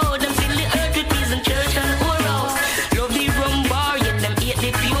 Oh, them fill the earth with peace and church and whorehouse. Love the rum bar, yet them eat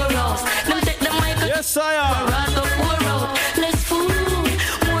the pure house. Them take the mic, yes I am. Rat up pour out. Less food,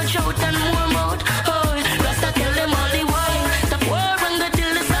 more shout and more mouth. Oh, Rasta tell them all the while. Stop war and go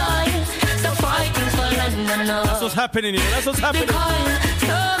till the side. Stop fighting for land and all. That's what's happening here, that's what's happening.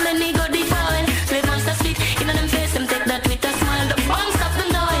 So many go define. Slave monsters spit in them face, them take that with a smile. The bombs stop the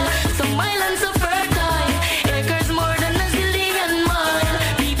Nile. So mild and so fertile. Acres more than a zillion mile.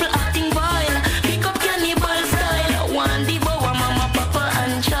 People acting vile. Pick up cannibal style. One devour mama, papa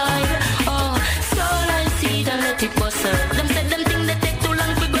and child. Oh, soul and seed and let it bust her. Them said them think they take too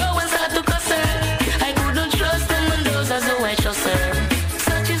long to grow and start to cuss her. I couldn't trust them when those are so I trust her.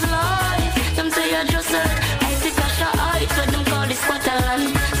 Such is life. Them say I just her. I see Kasha eyes when them call this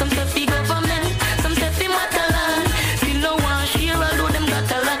Scotland. Some say fi government, some say fi Matalan. Still no one share, although them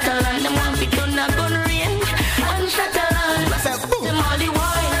got a lot of land. Them want fi turn a gun range and shut a land. Them all the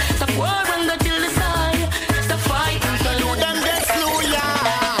while, stop war and go till the side. Stop fighting for Do them get slow,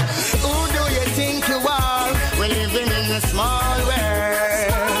 yeah. Who do you think you are? We're living in a small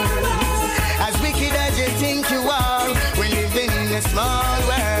world. As wicked as you think you are, we're living in a small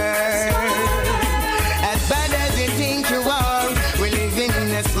world. As bad as you think you are, we're living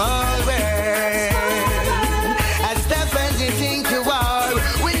in a small world. As tough as you think you are,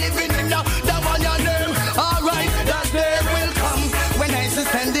 we're living in the one your name. Alright, that day will come when I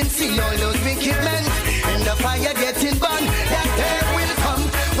stand and see all those wicked men and the fire getting burned. That day will come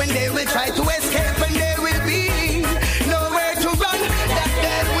when they will try to escape and there will be nowhere to run. That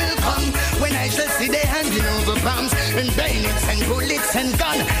day will come when I shall see they handing over bombs and bayonets and bullets and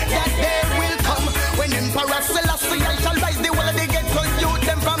guns. That day will come when Emperor Selassie I shall rise the whole of the ghetto youth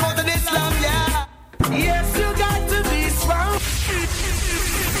them from out of Islam, yeah. Yes, you got to be strong.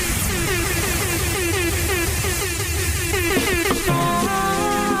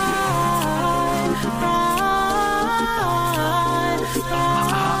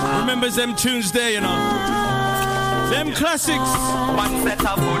 Remember them tunes there, you know. Them classics. One set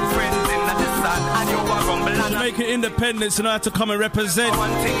of good friends in the sun, and you are rumble and Make it independence and I have to come and represent.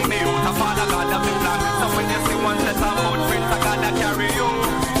 one thing me out of father God of the plan. So when you see one set of good friends, I gotta carry you.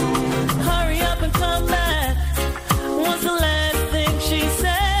 Hurry up and come back was the last thing she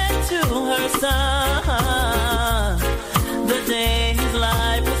said to her son. The day his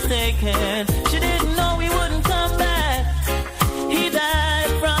life was taken, she didn't know he wouldn't come back. He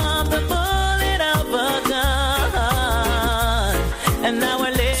died from the bullet of a gun. And now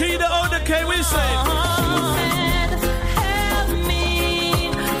we're living. See the older K we say. Help me,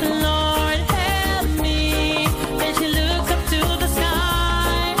 Lord, help me. And she looks up to the sky.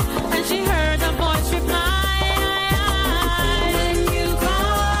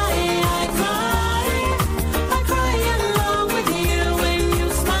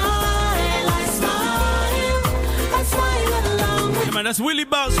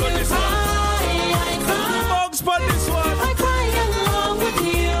 bounce on this one. Box on this one. I cry along with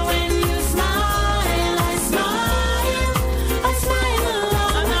you when you smile. I smile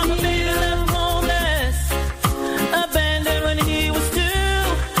along. And I'm a baby left homeless, abandoned when he was 2.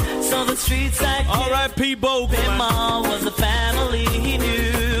 So the streets I R.I.P. Bogle, man. Mom was the family he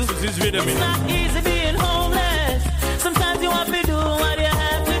knew. This is rhythm. It's not easy being homeless. Sometimes you want to do what you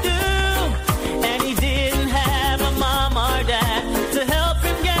have to do. And he didn't have a mom or dad to help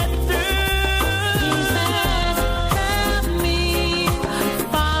him get through. He said, help me,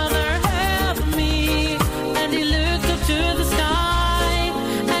 Father, help me. And he looked up to the sky,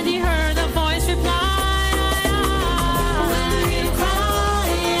 and he heard a voice reply. When you cry,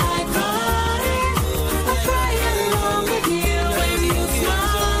 I cry. I cry along with you when you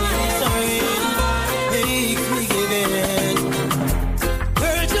smile. Sorry, make me give in.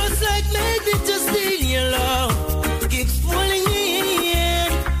 Girl, just like maybe just steal your love. Keeps pulling me in.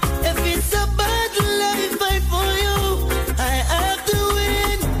 If it's a battle I fight for you, I have to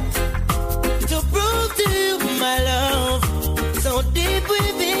win. To prove to you my love, so deep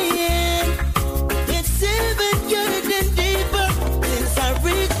within. It's even getting deeper since I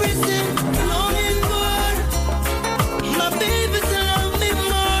reached prison. Longing for my baby to love me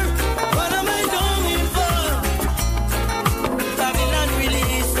more. What am I longing for? Babylon really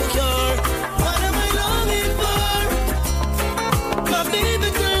is secure. What am I longing for? My baby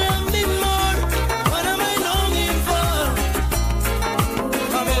to love me more. What am I longing for?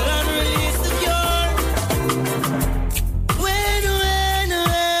 Babylon really is secure. When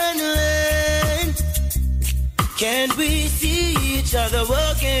can we see each other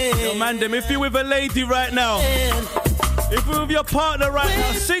walking? Yo, man, them, if you with a lady right now, if you're with your partner right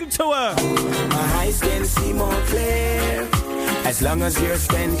now, sing to her. My eyes can see more clear as long as you're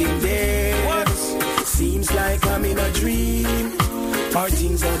standing there. What? Seems like I'm in a dream, or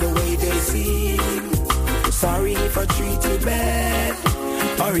things are the way they seem. Sorry if I treat you bad,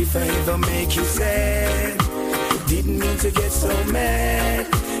 or if I ever make you sad. Didn't mean to get so mad.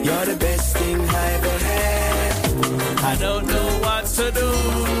 You're the best thing I ever had. I don't know what to do.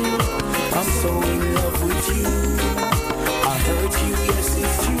 I'm so in love with you. I hurt you, yes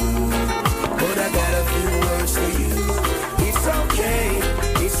it's true, but I got a few words for you. It's okay,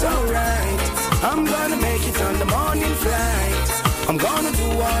 it's alright. I'm gonna make it on the morning flight. I'm gonna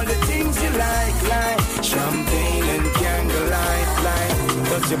do all the things you like champagne and candlelight,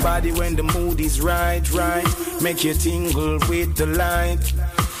 touch your body when the mood is right. Make you tingle with the light.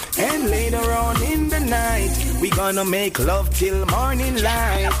 And later on in the night, we gonna make love till morning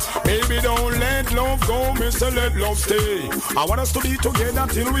light. Baby, don't let love go, mister, let love stay. I want us to be together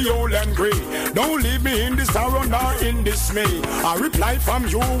till we old and grey. Don't leave me in this sorrow nor in dismay. A reply from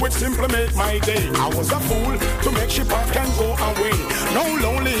you would simply make my day. I was a fool to make she pack and go away. No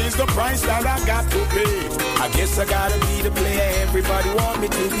lonely is the price that I got to pay. I guess I gotta be the player everybody want me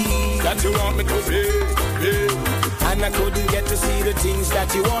to be. That you want me to be, yeah. And I couldn't get to see the things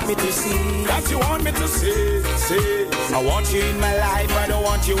that you want me to see. That you want me to see. I want you in my life, I don't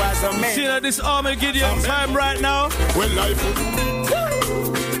want you as a man. See that this Armageddon time right now? Well, life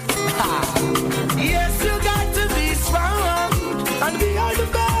yes, you got to be strong and be all the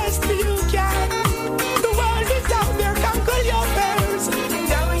best you can. The world is out there, conquer your fears.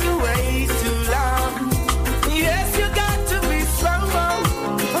 Now you wait too long. Yes, you got to be strong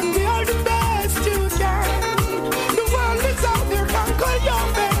and be all the best you can. The world is out there, conquer your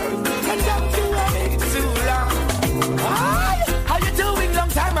fears. And don't you wait too long. Hi, how you doing? Long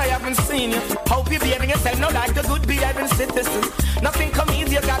time I haven't seen you. Hope you're behaving yourself now like a good behaving citizen. Nothing come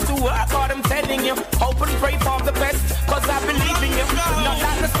easy, you got to work hard, I'm telling you. Hope and pray for the best, cause I believe in you. Not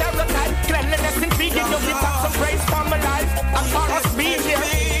like the stereotype, cleanliness and vegan. You give up some praise for my life, I'm far as being here.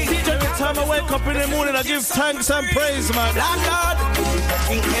 Every time I wake up in the morning, I give thanks and praise, man. Lord,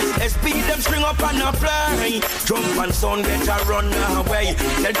 King SSP, them string up and a fly. Jump and sound better run away.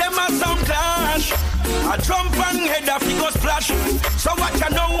 Tell them a sound clash. A jump and head a figure splash. So what you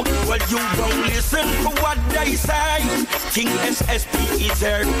know? Well, you don't listen to what they say. King SSP is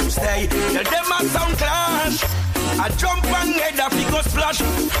here to stay. Tell them a sound clash. A jump and head a figure splash.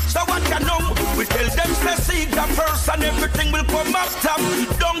 So what you know? We tell them to seek the first and everything will come up top.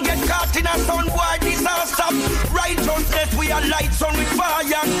 Don't get caught in a soundboy disaster. Righteousness, we are lights on with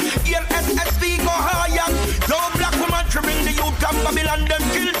fire. Here SSP go higher. No black woman trimming the youth of Babylon, them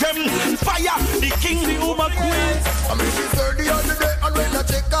kill them. Fire, the king, the woman queen. I mean, she's 30 on the day, and when I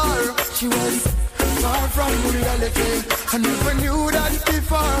check her, she was far from reality. I never knew that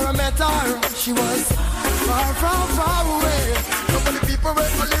before I met her. She was far away. Nobody people where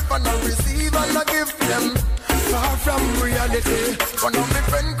I live and I receive and I give them. far from reality. One of my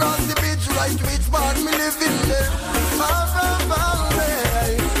friends crossed the bridge, right which part me living there. Far from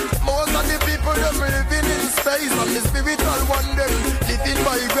away. Most of the people them living in space, and the spiritual one them living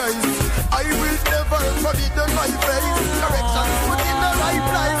by grace. I will never forbidden my face. Direction put in the right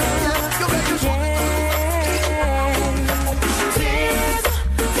place. Yes, you better show me. Tears,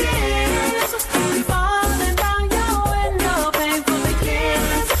 tears, falling down your window, painful the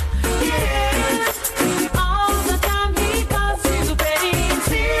years, years. All the time he causes you pain.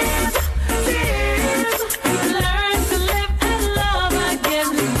 Tears, tears. Learn to live and love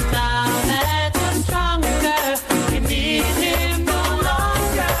again. Now that you're stronger, you need him no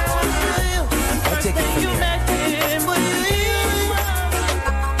longer. First thing you met him, will you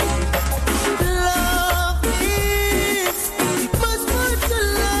Love is much more to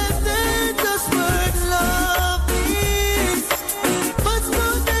life than just word. Love is much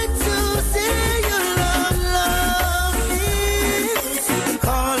more than to say you love. Love is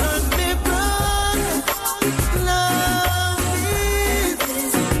call on me brother. Love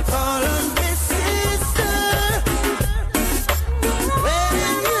is call on me sister. When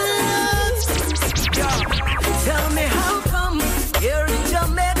you love, Tell me how come here in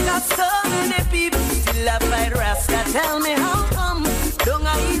Jamaica so many people still have fight Rasta? Tell me how come down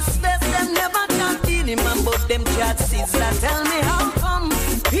a East West them never chat in him and but them chat Sizzler. Tell me how come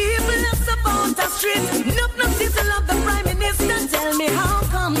people left about the street nope Sizzler love the Prime Minister. Tell me how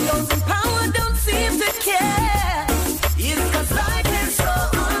come those in power don't seem to care. It's 'cause life is so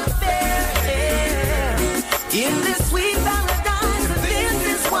unfair. In this sweet paradise, this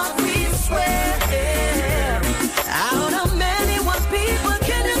is what we swear. Out of many, what people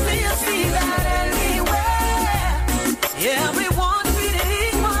can you see that anywhere? Everyone treated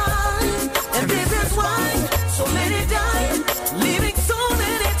equal, and this is why so many die, leaving so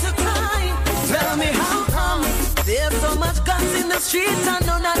many to cry. Tell me how come there's so much guns in the streets and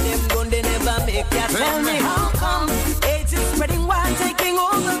none of them gun they never make ya. Tell me how come AIDS is spreading wild, taking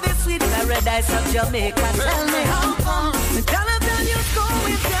over this sweet paradise of Jamaica. Tell me how come the dollar value's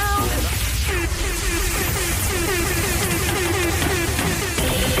going down.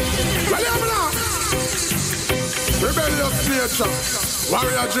 rebellious nature,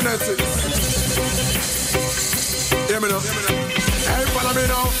 warrior genetics. Hear me now. Hey, follow me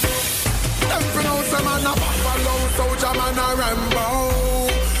now. Them pronounce a man a buffalo, soldier man a Rambo.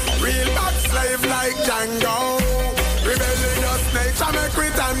 Real bad slave like Django. Rebellious nature make we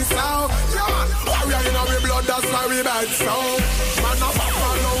dance out. Yeah, man, warrior in our blood, that's why we bad so. Man a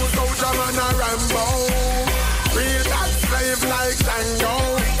buffalo, soldier man a Rambo. Real bad slave like Django.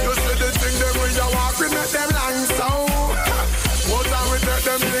 You see the thing them when you walk, we make them long so. What time we take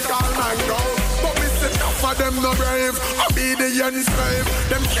them they call mango. But we sit up for them no brave. Obedient slave.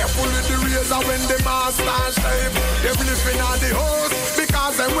 Them careful with the razor when the master shave. Them living on the house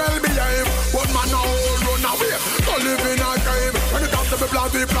because they well behave. But man a whole run away. Go live in a cave. When it comes to the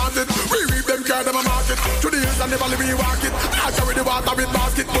plant we plant it. We reap them, care them a market. To the hills and the valley we walk it. I carry the water with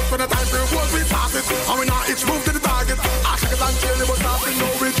basket. But when the time for work we pass it. And we not each move to the target. I shake it and kill it but nothing. No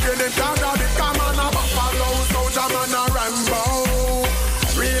we kill them. Can't got it. Come on a buffalo. Soldier man a Rambo.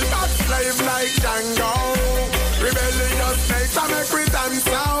 Real bad slave like Django. Rebellious nature make we dance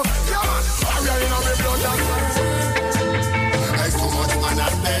out. Yeah man, warrior in our blood and There's too much man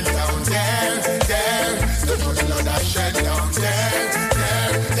that been down there. Too much blood that shed down there.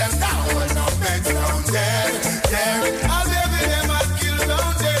 Them down and no beds down there. I'll live in them and kill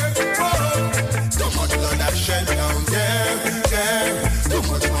down there. Too much blood that shed down there. Too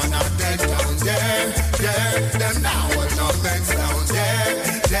much man that dead down there. Them down and no beds down there.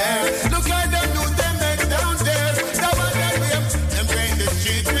 Look like them do them beds down there. Them paint the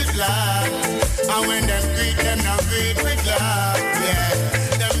streets with love. And when them greet them, now greet with love. Yeah.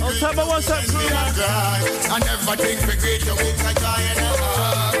 Them greet them with a cry. I never think we greet you with a cry and a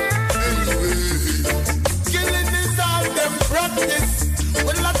hug. Anyway, killing is all them practice.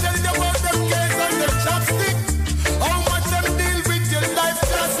 Well, I tell you about them case and them chopstick. How much them deal with your life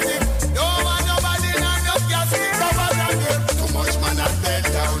plastic. No man, nobody, no plastic. Too much man are dead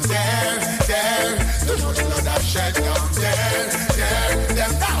down there. Too much blood are shed down there.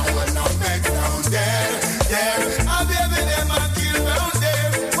 Them down and no beds down there. I'll be with them and kill down there.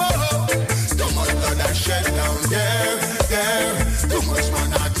 Whoa. Too much blood are shed down there. Too much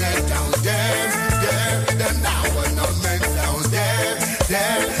man are dead down there. Them down and no beds down there.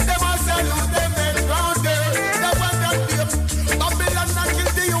 Them all salute them men round there. They want them deep. Babylon not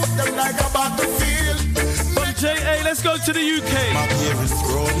kill the youth. Them like a battlefield. From J.A., let's go to the UK. My parents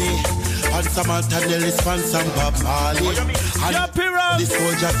grow me. And some Altanellis, and some Bob Marley. The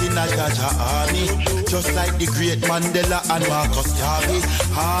soldiers in a Jaja army, just like the great Mandela and Marcus Garvey.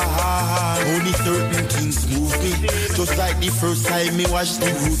 Only certain things move me, just like the first time me watched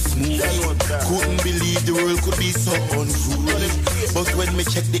the Roots movie. Couldn't believe the world could be so unruly, but when me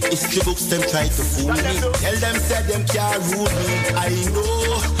check the history books, them try to fool me. Tell them said them can't rule me. I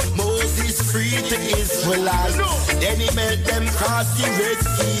know Moses freed the Israelites, then he made them cross the Red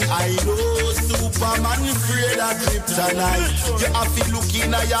Sea. I know Superman afraid of kryptonite. You have to look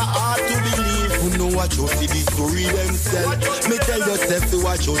in your heart to believe. Who know what you see the story themselves. Me tell yourself to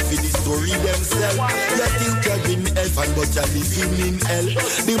watch out for the story themselves. You think you're in heaven but you're living in hell.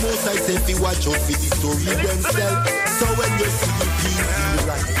 The most I say to watch out for the story themselves. So when you see the peace in the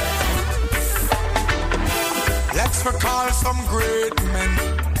right, let's recall some great men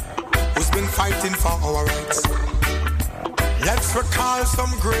who's been fighting for our rights. Let's recall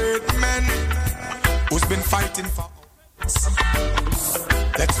some great men who's been fighting for our rights.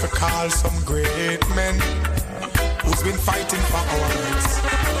 Let's recall some great men who's been fighting for our rights.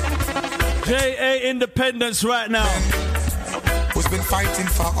 J.A. Independence right now. Who's been fighting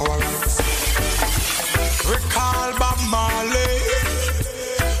for our rights. Recall Bob Marley,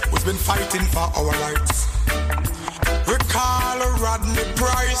 who's been fighting for our rights. Recall Rodney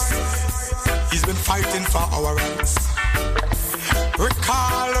Price, he's been fighting for our rights.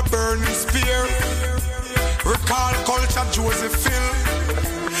 Recall Burning Spear, recall Culture Joseph Phil,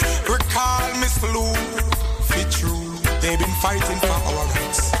 recall Miss Lou Fitzroy, they've been fighting for our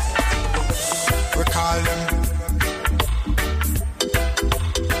rights. Recall them.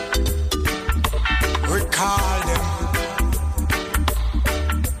 Recall them.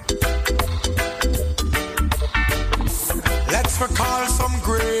 Let's recall some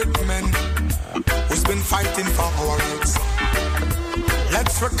great men who's been fighting for our rights.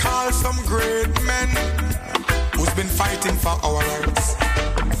 Let's recall some great men who's been fighting for our rights.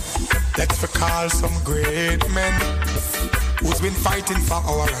 Let's recall some great men who's been fighting for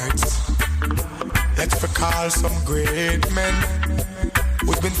our rights. Let's recall some great men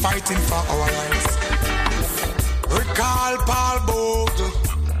who's been fighting for our rights. Recall Paul Bogle,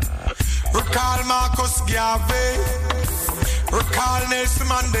 recall Marcus Garvey, recall Nelson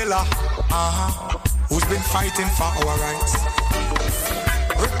Mandela, who's been fighting for our rights.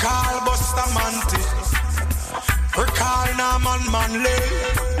 Recall Buster Manti, recall Norman Manley.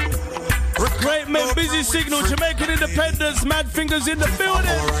 Great men, busy signal, Jamaican independence, mad fingers in the building.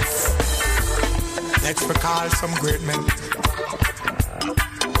 Let's recall some great men.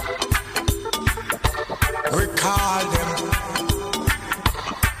 Recall them.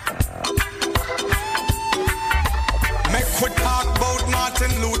 Make we talk about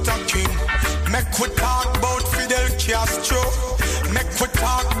Martin Luther King. Make we talk about Fidel Castro. Make we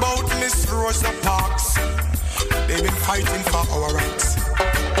talk about Miss Rosa Parks. They've been fighting for our rights.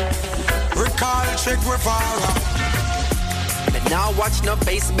 Recall Che Guevara. Now watch no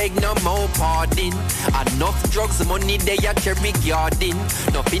face, beg no more pardon. Enough drugs, money they a carry guarding.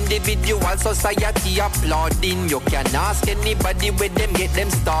 Enough individual society applauding. You can ask anybody where them get them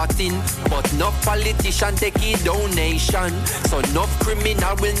starting. But no politician take a donation. So no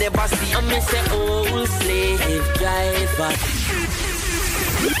criminal will never see. I miss an old slave driver.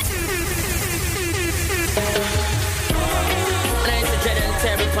 Nice to dread and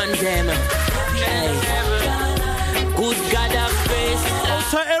terror pandemic. Good God of grace.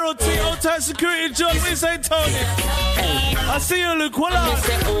 Outta Aero T, Outta Security Job, we say Tony. I see you, Luke. What up?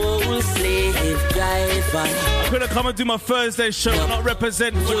 I'm gonna come and do my Thursday show, not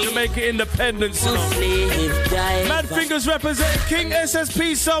represent for Jamaica independence. You know. Mad Fingers represent King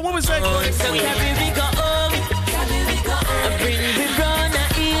SSP, son. What was that? So carry we go home. Bring the runner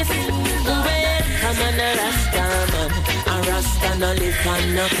east. Come on, a Rasta man. A Rasta no live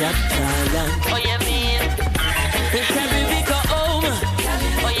on no capital. Oh, you mean? Carry we go home.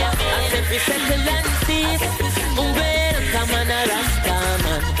 Oh yeah, I said we settle and cease. Welcome on a Rasta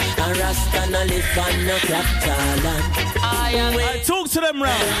man. A Rasta no live on no capital. I talk to them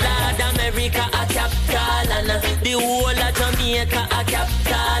round. Lord America a capital and the whole of Jamaica a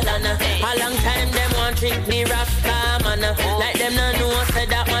capital and a long time them want drink the Rasta man. Like them no know say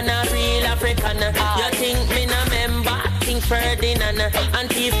that man a real African. You think me no member? King Ferdinand and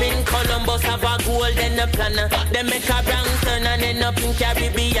thief in Columbus have a golden plan. They make a wrong turn and end up in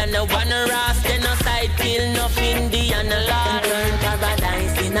Caribbean. One Ras, then a side kill, no Indian. Them turn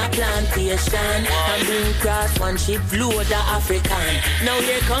paradise in a plantation and bring cross one ship load of African. Now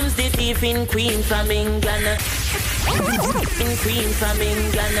here comes the thief in Queen from England. In Queen from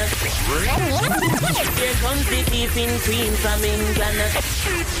England. Here comes the thief in Queen from England.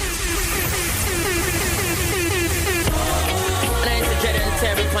 Dread and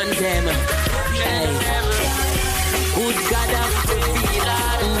terror upon them. Good God have feel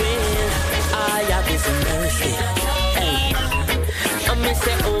well, I have his mercy. I miss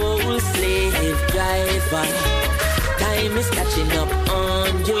an old slave driver. Time is catching up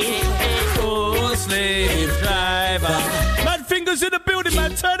on you. Old slave driver. Mad fingers in the building,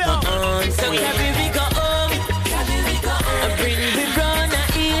 man. Turn it up. So carry we go home. Bring the brown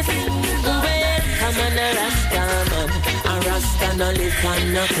east. Well, come on a Rasta man. A Rasta no live on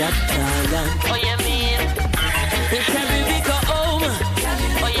no Catalan. Oh you mean? Carry we go home.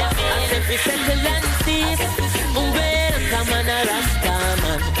 Oh you mean? I said we settle and cease. Well, come on a Rasta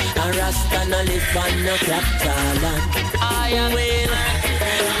man. A Rasta no live on no Catalan. I am well.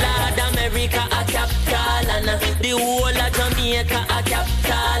 Lord America a capital and the whole of Jamaica a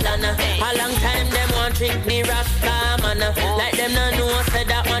capital and a long time them want trick the Rasta man. Like them no know say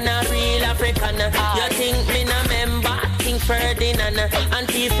that man a real African. You think me no member King Ferdinand and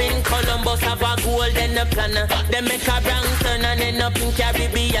thief in Columbus have a golden plan. They make a wrong turn and end up in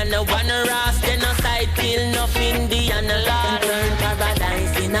Caribbean. One Ras then a side kill enough Indian. Turn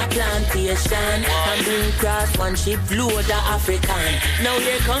paradise in a plantation and bring cross one ship load of African. Now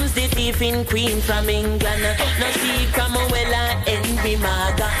here comes the thief in Queen from England. Now she come well and Henry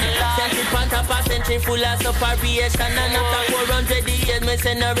Maga. Sent it part of a century full of separation. And after 400 years me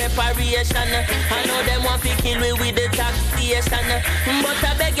send a reparation. I know them want to kill me with the taxation. But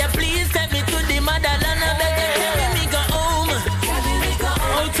I beg you please take me to the motherland. I beg you carry me go home.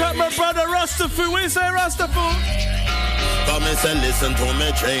 I'll take my brother Rastafari. What you say Rastafari? Come and say, listen to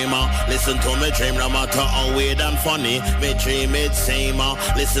me dreamer. Listen to me dream, no matter how weird and funny. Me dream it same.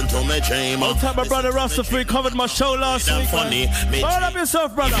 Listen to me dreamer. I'll take my brother Rastafari. Covered my show last week. Funny. Hold up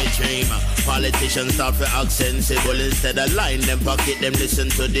yourself, brother. Me dream. Politicians start for act sensible. Instead of line them pocket them, listen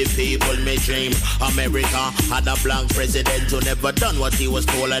to the people. Me dream. America had a black president who never done what he was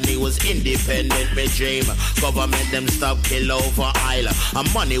told and he was independent. Me dream. Government them stop kill over Isle.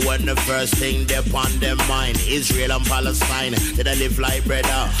 And money when the first thing they on them mind. Israel and Palestine. Did I live like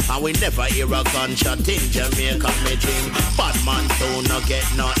brother? And we never hear a gunshot in Jamaica. Me dream. Bad man do not get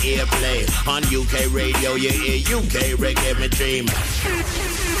no airplay. On UK radio, you hear UK reggae. Me dream.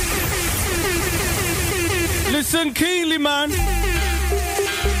 Listen keenly, man.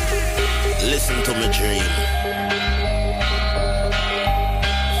 Listen to me dream.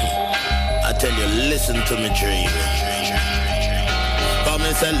 I tell you, listen to me dream. Come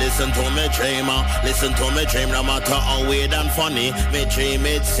and say, listen to me dreamer. Listen to me dream, no matter how weird and funny. Me dream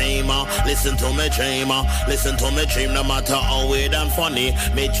it same. Listen to me dreamer. Listen to me dream, no matter how weird and funny.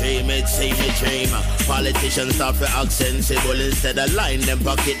 Me dream it same, me dream. Politicians start for act sensible. Instead of line them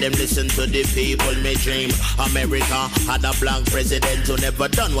pocket them, listen to the people. Me dream. America had a black president who never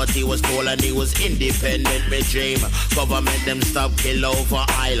done what he was told and he was independent. Me dream. Government them stop kill over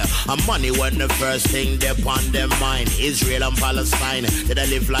Isle. And money when the first thing they on them mind. Israel and Palestine. Did I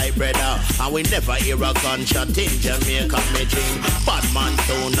live like brother? And we never hear a gunshot in Jamaica. Me dream. Bad man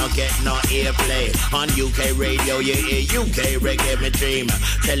do not get no airplay. On UK radio, you hear UK reggae. Me dream.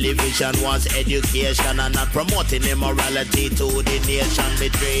 Television was education and not promoting immorality to the nation. Me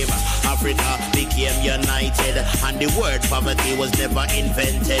dream. Africa became united and the word poverty was never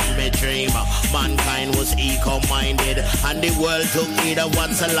invented. Me dream. Mankind was eco-minded and the world took heed of what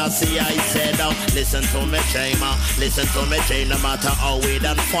Selassie I said. Listen to me dream. Listen to me dream. No matter how weird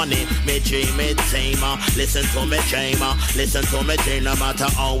and funny, me dream it same. Listen to me dream. Listen to me dream. No matter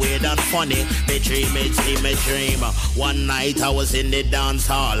how weird and funny, me dream it same. Me dream. One night I was in the dance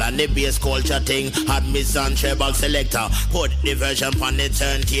hall and the bass culture thing had me son treble selector. Put the version on the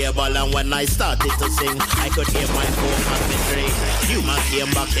turntable and when I started to sing, I could hear my phone and me dream. Human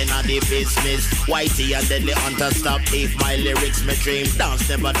came back in the business. Whitey and Deadly Hunter stop thief my lyrics. Me dream. Dance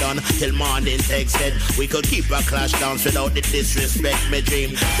never done till morning texted. We could keep a clash dance without the disrespect. Me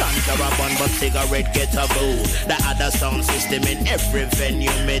dream. Contraband but cigarette get a boo. The other sound system in every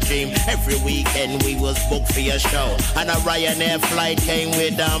venue. Me dream. Every weekend we was booked for your show and a Ryanair flight came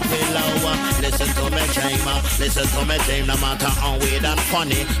with a pillow. Listen to me dream. Listen to me dream. No matter how weird and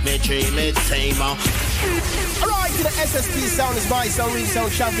funny, me dream it same. Alright, to the SSP sound is my sound, real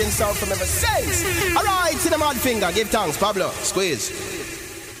sound, champion sound from ever since. Alright, to the mad finger, give thanks, Pablo, squeeze.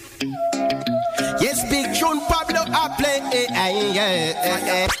 Yes, big tune, Pablo, I play.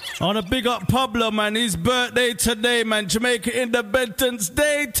 I want to big up Pablo, man. His birthday today, man. Jamaica Independence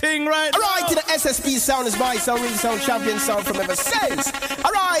Day thing right now. Alright, to the SSP sound is my sound, real sound, champion sound from ever since.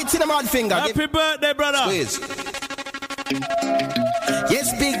 Alright, to the mad finger. Happy birthday, brother. Squeeze.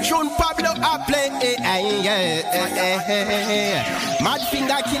 Yes, big tune, Pablo, I play. Mad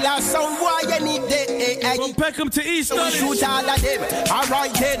finger killer sound, boy, you need it. From Peckham to East So we shoot all of them.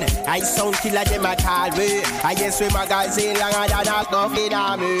 Alright then, I sound killer them at all way. I guess we magazine longer than a coffin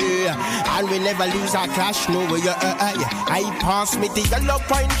army. And we never lose a clash, no way. I pass me the yellow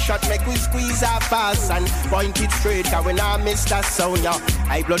point shot, make we squeeze our pass and point it straight. And when I miss that sound,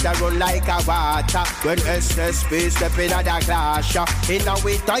 I blood a run like a water. When SSP step in at the clash, in a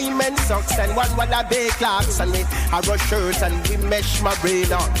way diamond socks and one a big clocks and we a rush shirts and we mesh my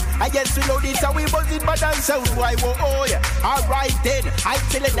brain up. I guess we know this how we buzz it, but I sound why oh yeah. Alright then, I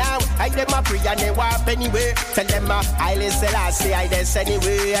tell it now, I them a free and they warp anyway. Tell them I listen, I say I dance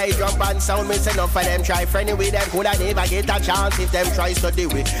anyway. I jump and sound, me say enough for them try friendly with them. Could I never get a chance if them try study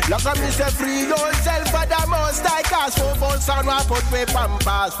with. Look up, Mr. Free yourself for the most I cast. 4 volts sound, I put me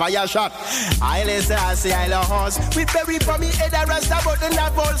pampas, fire shot. I listen, I say I love horse. We bury for me head a rasta, but the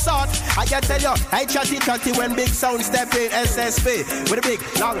not all sort. I can tell you, I chatty when big sound step in SSP. With a big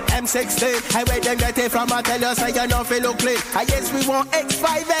long M16. I wait them get it from a tell you, say you know feel look clean. I guess we want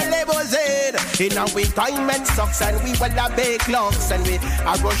X5 and limousine. In our we diamond socks and we wear the big clocks. And we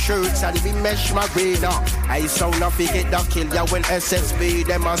our shirts and we mesh my arena. I sound enough we get the kill ya when SSP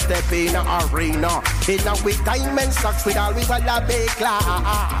them a step in the arena. In our we diamond socks with all we wear the big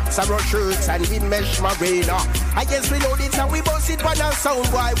clocks. Our shirts and we mesh my arena. I guess we know this and we bounce it when our sound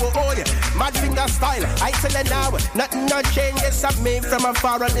boy. Oh yeah, mad finger style. I tell you now, nothing no changes of me from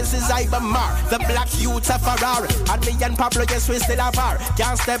afar. And this is Ibermar, the black youth of Ferrari. And me and Pablo, yes, we still have far.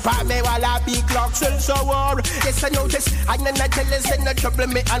 Can't step at me while I be clocks and so on. Yes, I notice, I know not tell us in no trouble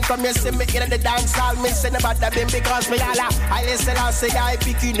me. And from you see me in the dance hall, me sing about the bin because me all I listen, I say I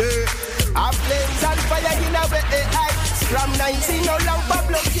picking her. I flames and fire in a way, from 19 no long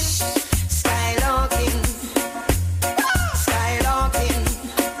Pablo. Skylocking. Skylocking.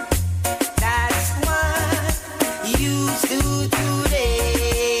 That's what you do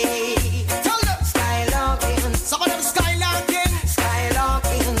today. Skylocking. Some of them skylocking.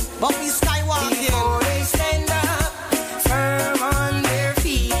 Skylocking. But we skywalking. Before they stand up firm on their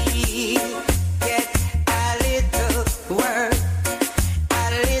feet, get a little work,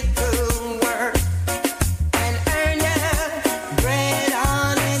 and earn your bread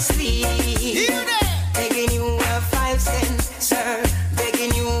honestly. Begging you a 5 cent, sir.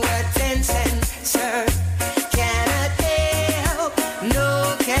 Begging you a 10 cent, sir. Cannot help,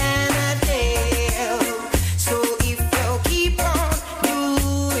 no cannot help. So if you keep on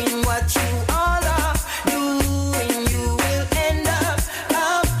doing what you all are doing, you will end up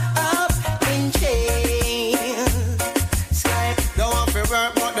in jail. Sky. Don't want to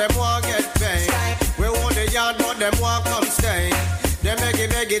work, but them won't get paid. We want the yard, but them won't come stay. They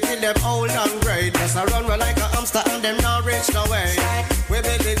make it till them old and great. Just a run like a hamster and them not reach the way. We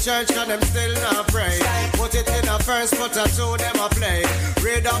build the church and them still not pray. Put it in a verse, but a two them a play.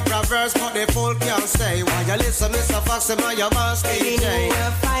 Read up Proverbs, but the fool can't stay. While you listen, Mr. Fox, and my your boss Begging DJ. you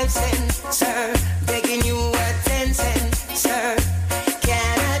a 5 cent, sir. Begging you a 10 cent, sir.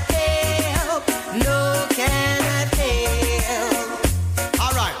 Cannot help, no cannot help.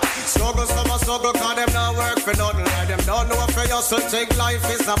 Alright, struggle, cause them not work for nothing. Like them don't know for you, so take life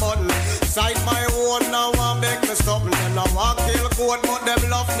is a button. Side my own now and make me stop. Them not want kill code, but them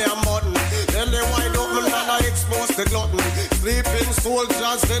love their mutton. Then they wide open and I expose the glutton. Sleeping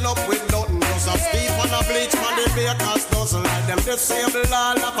soldiers fill up with nothing. Just a sleep on a bleach man, the bakers doesn't like them disable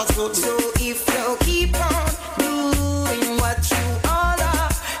all of us good. So if you keep on doing what you all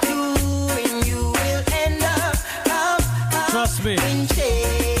are doing, you will end up Trust me. in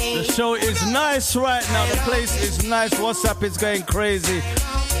jail. The show is nice right now. The place is nice. WhatsApp is going crazy.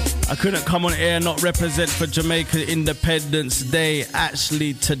 I couldn't come on air and not represent for Jamaica Independence Day.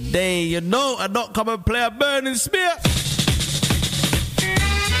 Actually, today, you know, I not come and play a burning spear.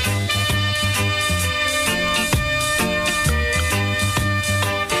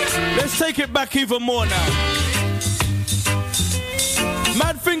 Let's take it back even more now.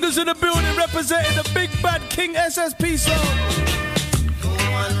 Mad Fingers in the building representing the big bad King SSP song. No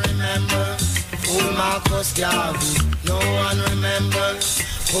one remember Paul Marcus Garvey. No one remember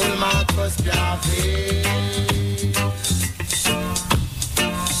Paul Marcus Garvey.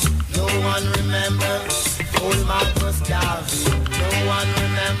 No one remember Paul Marcus Garvey. No one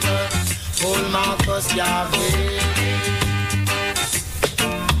remember Paul Marcus Garvey.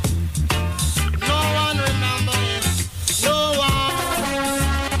 No one remember him. No one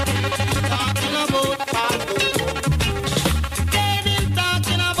talking about Paul.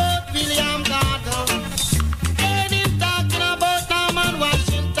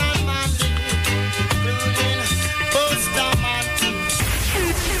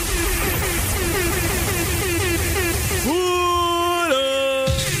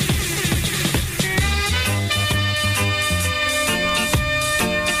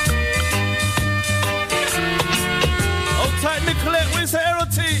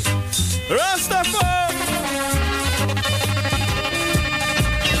 Rastafari.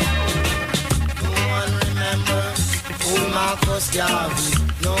 No one remembers who Marcus Garvey.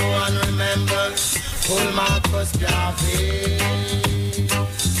 No one remembers who Marcus Garvey.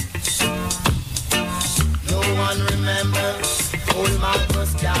 No one remembers who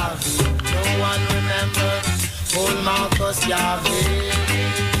Marcus Garvey. No one remembers who Marcus Garvey.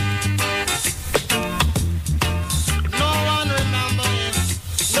 No one remember him.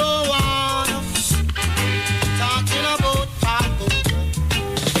 No one talking about Paco.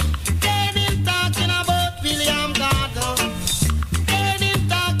 They been talking about William Carter. They been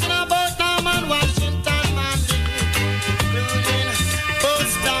talking about Norman Washington Mandela, including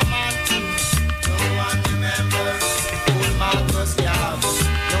Buster Manton. No one remembers old Marcus Garvey.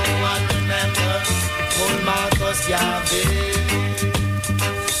 No one remembers old Marcus Garvey.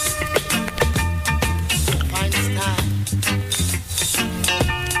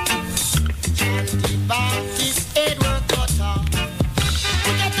 Baptist Edward Cutter.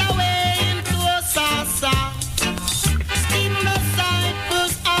 We get away into a salsa. Still the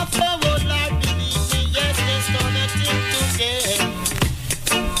disciples of the world like believe me. Yes, they started it today.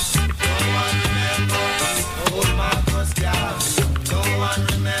 No one remembers old Marcus Garvey. No one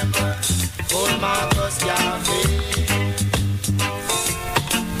remembers old Marcus Garvey.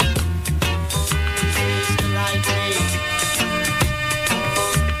 This is the right way.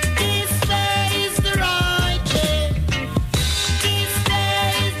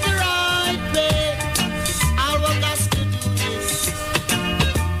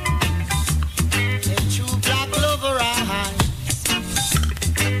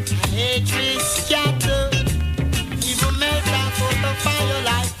 Fire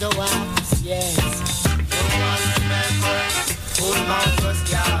like the wax, yes. No one remembers old Marcus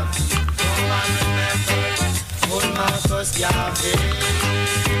Garvey. No one remembers old Marcus Garvey.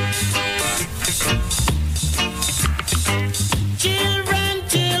 Children,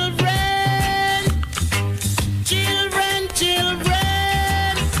 children, children,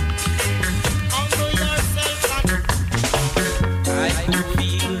 children, humble yourself and I can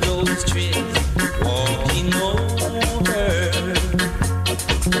feel those trees walking over.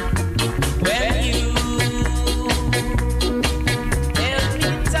 When you help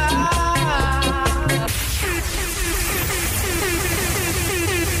me die.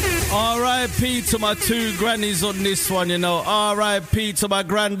 R.I.P. to my two grannies on this one, you know. R.I.P. to my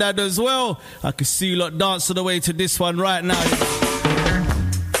granddad as well. I can see you lot dancing away to this one right now.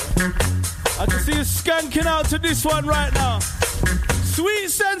 I can see you skanking out to this one right now. Sweet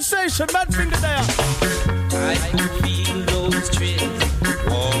sensation, mad finger there. I can feel those trees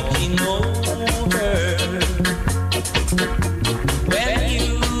walking over. When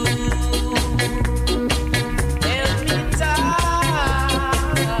you help me die.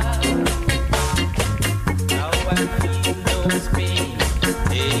 Now I feel those pains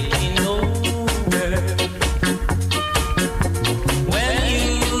taking over. When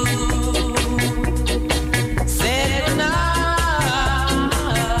you said goodnight.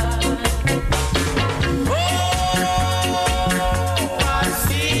 Oh,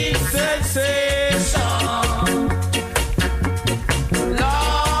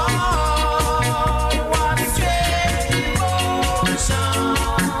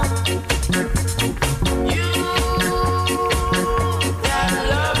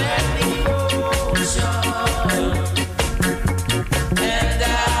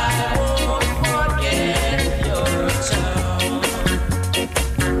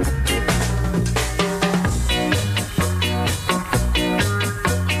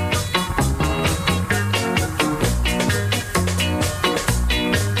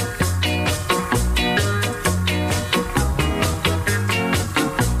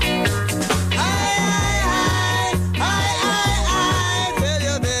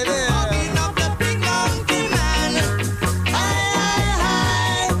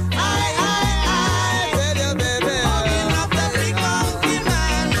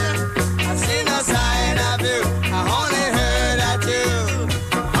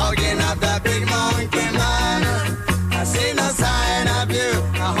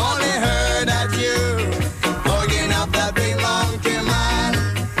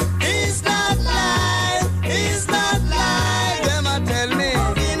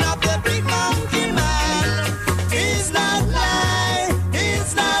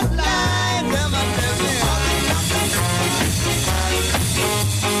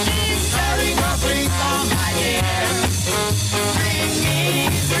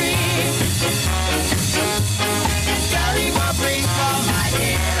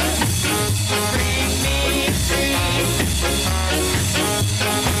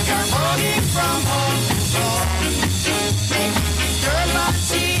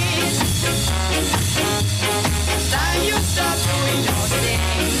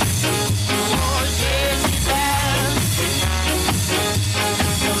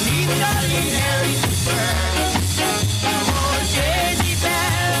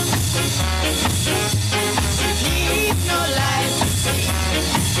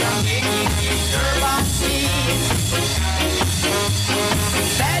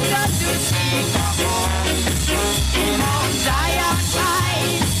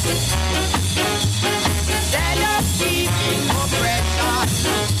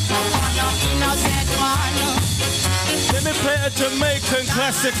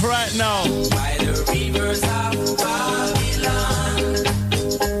 classic right now. By the rivers of Babylon,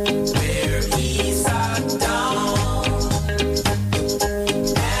 where he sat down,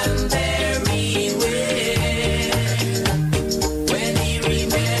 and there he went when he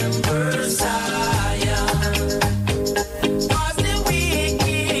remembered Zion. Was the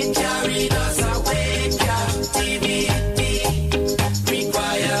wicked carried us away, captivity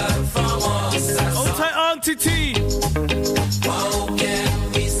required from us. Hold tight, Auntie T.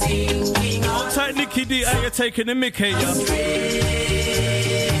 Nikki, are you taking the mickey, yeah?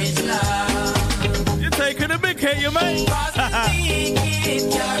 You're taking the mickey, you man.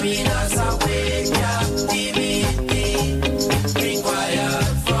 Carried us away, captivity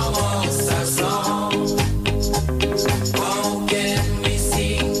required from us a song. How can we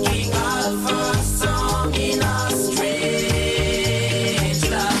sing King Alpha's song in a strange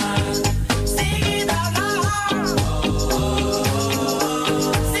land? Sing it out loud.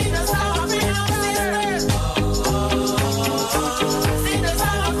 Sing the song of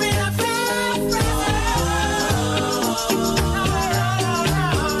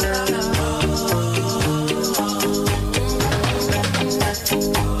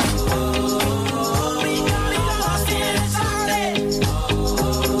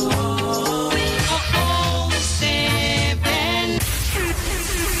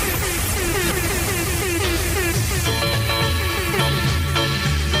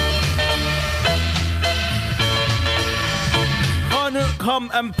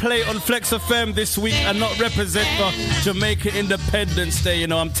come and play on Flex FM this week and not represent for Jamaica Independence Day, you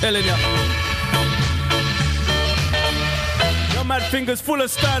know, I'm telling you. Your mad fingers full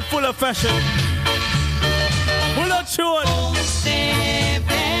of style, full of fashion, full of tune.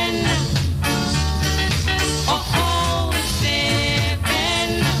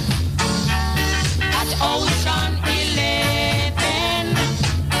 Ocean 11,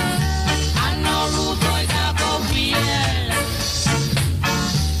 and no rude boys are go real.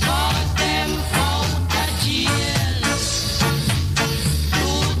 Got them out of jail.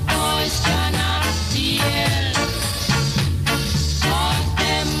 Rude boys cannot deal. Got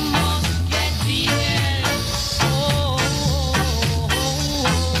them must get deal. Oh,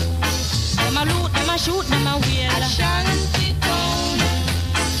 them a loot, them a shoot, them a wheel. Ashanti town.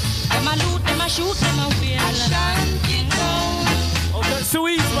 Them a loot, them a shoot, them a wheel. Ashanti town. Oh, that's so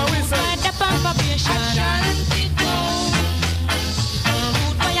easy, my whistle. The probation. Ashanti town.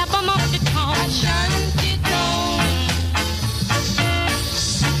 Root boy a bomb up the town. Ashanti town.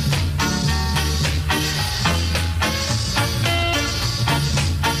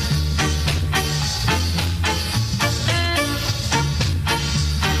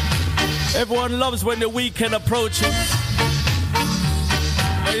 Everyone loves when the weekend approaches.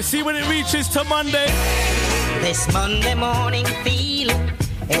 But you see when it reaches to Monday. This Monday morning feeling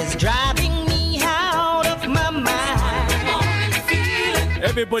is driving me out of my mind.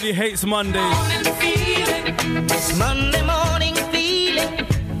 Everybody hates Mondays. This Monday morning feeling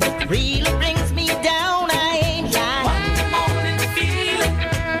really brings me down. I ain't lying. Monday morning feeling.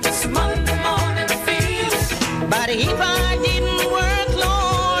 This Monday morning feeling. But if I didn't work,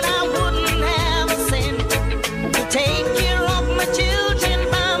 Lord, I wouldn't have a cent to take care of my children,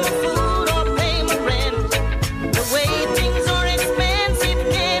 buy my food or pay my rent. The way things are expensive,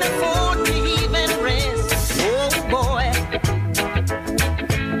 can't afford to even rest. Oh boy.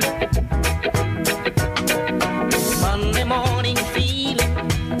 Monday morning feeling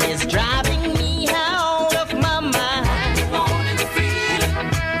is driving me out of my mind. Monday morning feeling,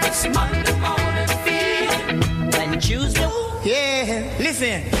 it's Monday morning feeling. When Tuesday, Yeah,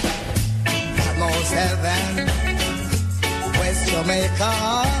 listen. Most heaven, West Jamaica,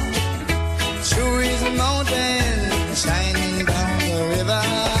 Tourism Mountain, shining down the river.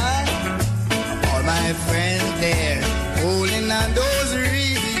 All my friends there, holding on those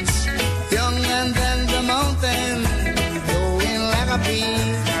reeds, young and tender mountain, going like a bee.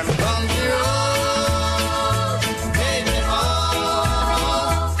 From the road, take me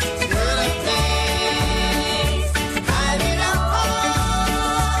home, to the place I belong.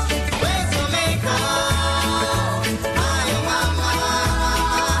 West Jamaica, my mama,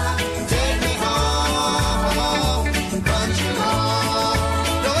 take me home, country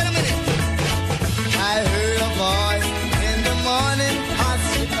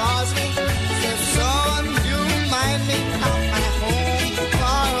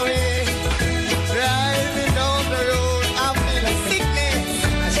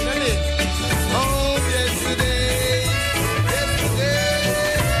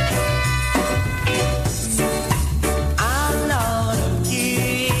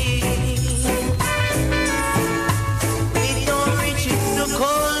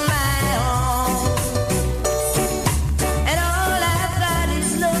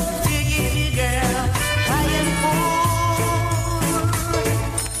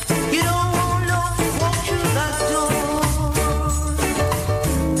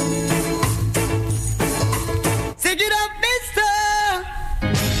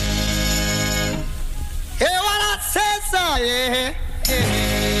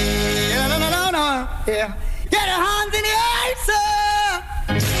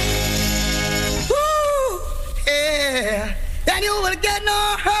will get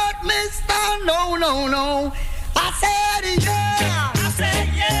no hurt, mister. No, no, no. I said yeah. I said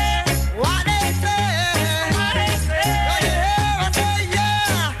yeah. What they say? What they say? Do you hear? I say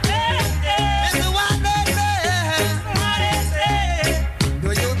yeah. This is what they say. What they say? Do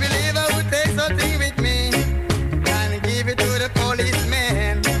you believe I would take something with me and give it to the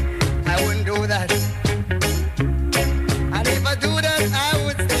policeman? I wouldn't do that. And if I do that, I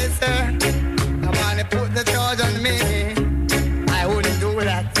would say, sir, come on and put the charge on me. I wouldn't do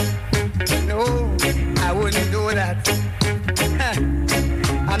that. No, I wouldn't do that.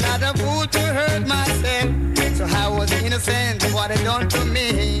 I'm not a fool to hurt myself. So I was innocent. What they done to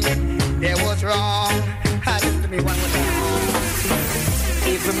me, they was wrong. Listen to me one more time.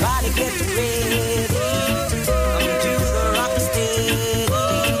 Everybody get ready. Come to the rock steady.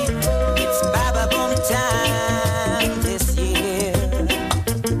 It's Baba Boom time this year.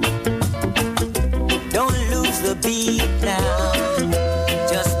 Don't lose the beat now.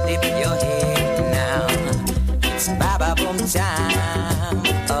 Just dip your head now. It's Baba Boom time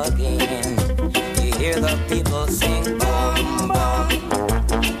again. You hear the people sing boom boom,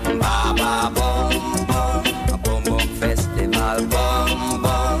 Baba boom boom, a boom boom festival boom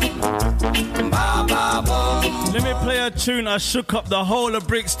boom, Baba boom. Let me play a tune I shook up the whole of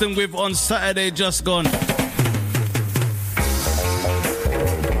Brixton with on Saturday just gone.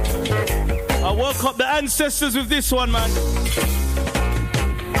 I woke up the ancestors with this one, man.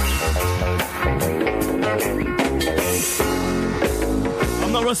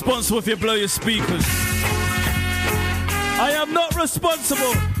 I'm not responsible if you blow your speakers. I am not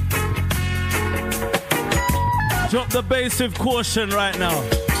responsible. Drop the bass with caution right now.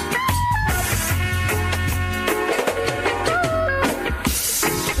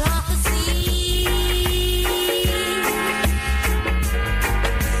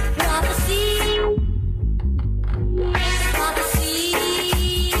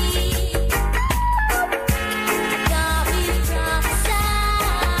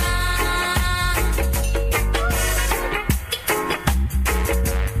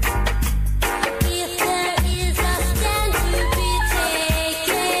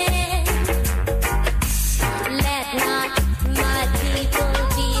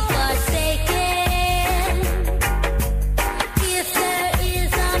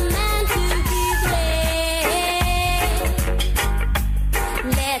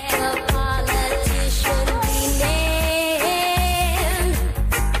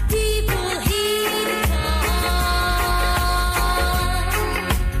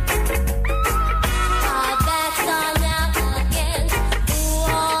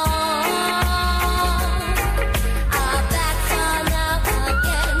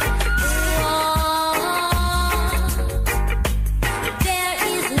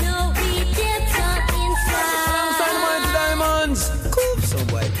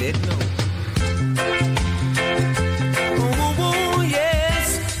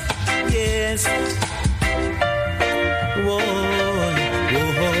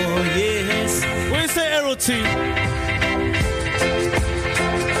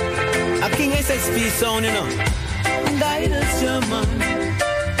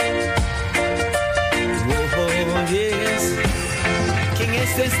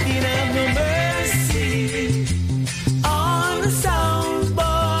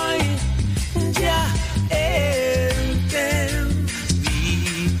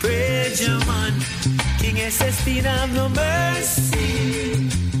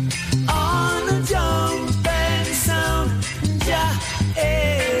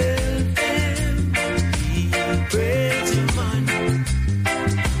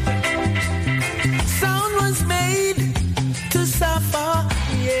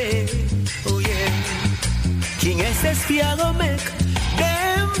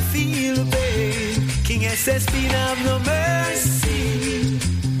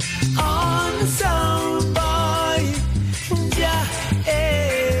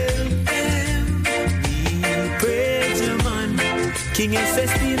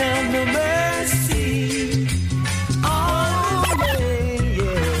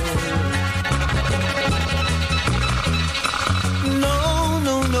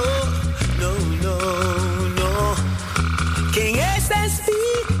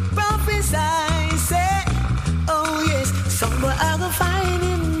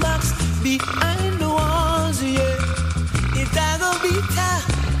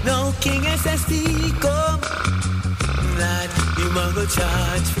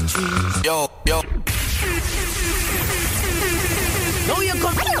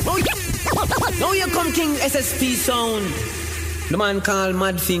 Now you come King SSP sound. The man called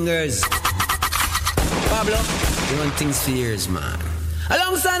Mad Fingers. Pablo. Run things for years, man.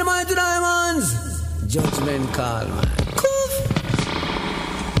 Alongside the Mighty Diamonds, Judgment Call, man.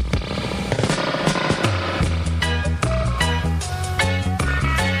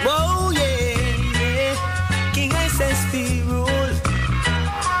 Whoa, yeah. King SSP rule.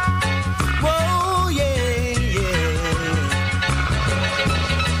 Whoa, yeah.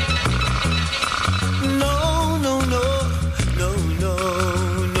 No.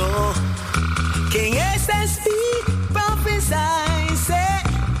 King SSP prophesy, say,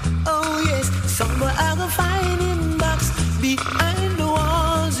 oh yes, somewhere I go find him box behind the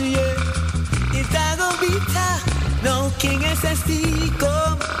walls, yeah. If I go beat her, no King SSP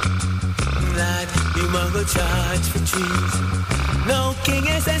come. That him a go charge for trees. No King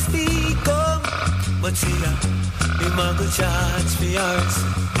SSP come. But see ya, him a go charge for yours.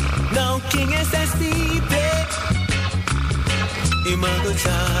 No King SSP play. Him a go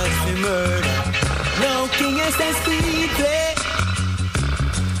charge for murder. No King SSP play.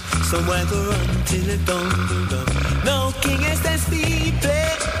 Somewhere go run till it don't do. No King SSP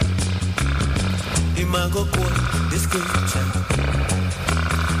play. Him a go quote the scripture.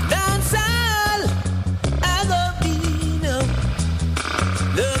 Dance all I go be now.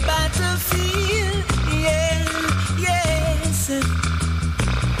 The battlefield, yes.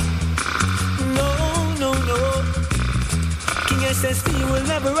 No. King SSP will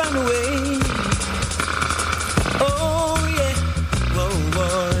never run away. Oh yeah, whoa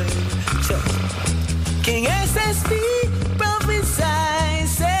boy. King SSP prophesy,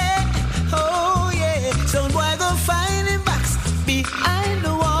 say, oh yeah. Some boy go find him box behind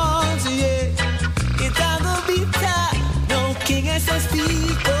the walls, yeah. It a go be tight. No King SSP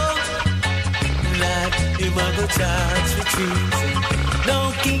come. Like him a go charge for treason.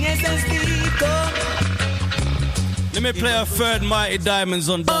 No King SSP come. Let me play a third Mighty Diamonds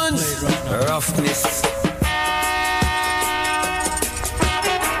on that plate right now. Roughness.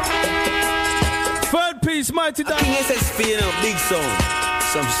 Third piece, Mighty Diamonds. King SSP, you know, big sound.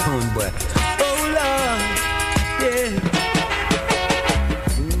 Some sound, boy. Oh Lord, yeah.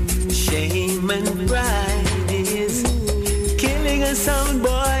 Shame and pride is killing a sound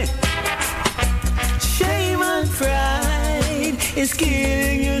boy. Shame and pride is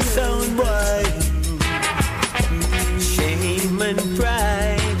killing your sound boy. Shame and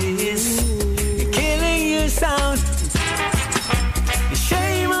pride is killing your sound.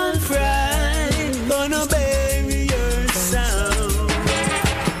 Shame and pride gonna bury your sound.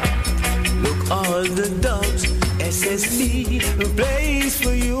 Look, all the dogs SSP plays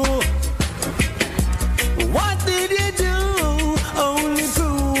for you. What did you do? Only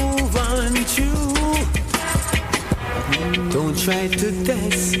prove untrue. Don't try to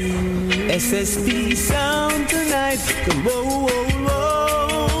test SSP sound tonight. Whoa, whoa,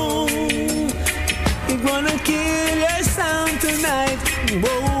 whoa. You're gonna kill your sound tonight.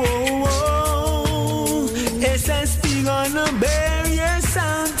 Whoa, whoa, whoa. SSP gonna bury your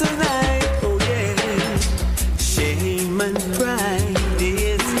sound tonight. Oh yeah. Shame and pride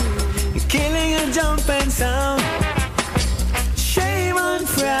is killing a jumping sound. Shame and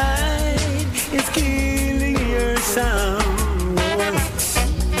pride is killing your sound.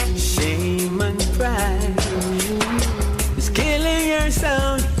 Shame and pride is killing your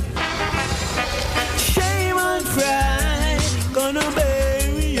sound. Shame and pride gonna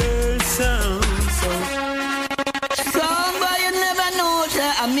bury your sound. Somebody you never know,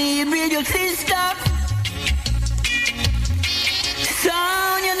 sir. I mean, breed your sister.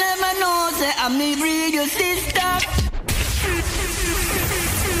 Sound you never know, sir. I mean, breed your sister.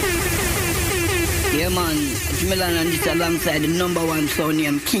 Yeah, man. It's Milan and this alongside the number one sound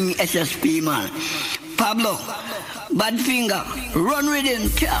named King SSP, man. Pablo, Badfinger, run with him,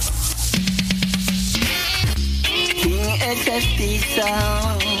 cap. King SSP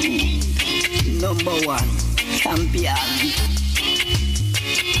sound, number one champion.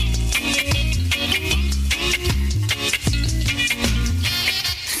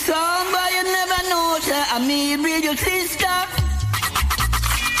 Somebody you never know, sir. I mean, breed your sister.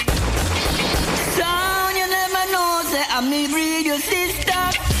 Sound you never know, say I may breed your sister.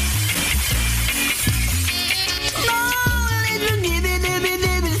 No little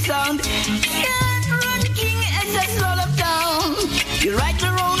dibby sound. Can't run King SS all up down. You right the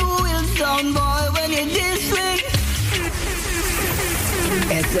road will sound boy when you diss-swing.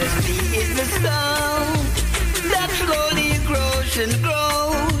 SSP is the sound that slowly grows and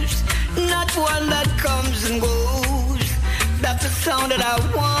grows. Not one that comes and goes. That's the sound that I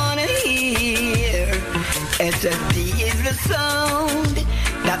wanna hear. SSP is the sound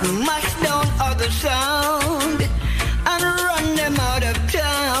that mash down other sound and run them out of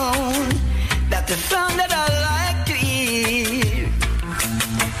town. That's the sound that I like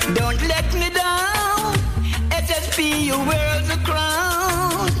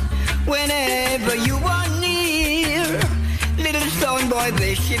sound boy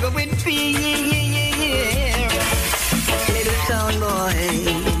will shiver with fear. Little sound boy,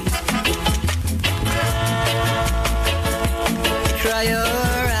 try your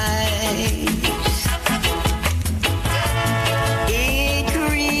eyes. It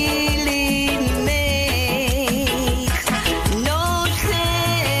really makes no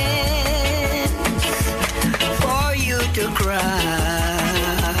sense for you to cry.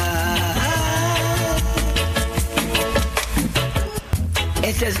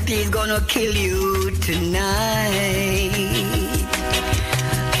 SSP's gonna kill you tonight.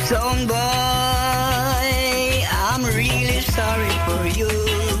 Sound boy, I'm really sorry for you.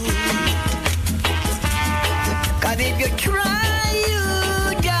 'Cause if you try, you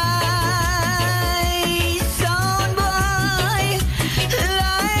die. Sound boy,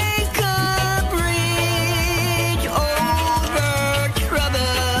 like a bridge over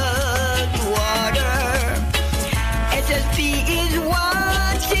troubled water. SSP is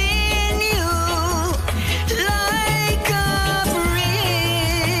watching you like a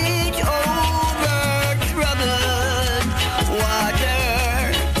bridge over troubled water.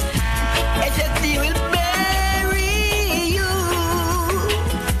 SSP will bury you.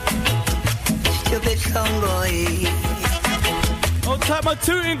 Stupid sound boy. On time my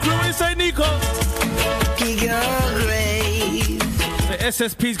tooting crew, inside Nico. Dig your grave. The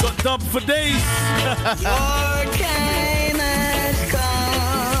SSP's got dubbed for days. Your time has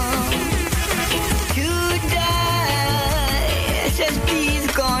come to die. SSP's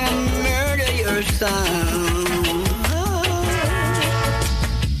gonna murder your son.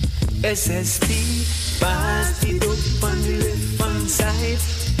 SSP, pass it up on the left hand side,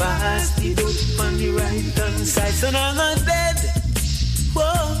 pass it up on the right hand side. So now I'm dead.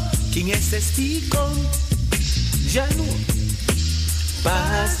 Whoa, King SSP come, Janu.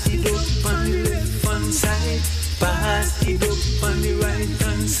 Pass it up on the left hand side, pass it up on the right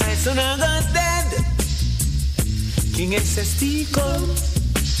hand side. So now I'm dead. King SSP come,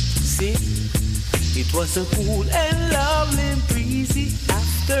 see. It was a cool and lovely breezy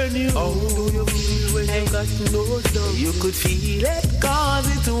afternoon. How do you feel when you got no love? You could feel it 'cause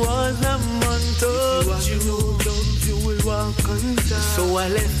it was a month of June. You will walk on down. So I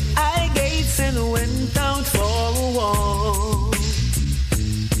left I gates and went out for a walk.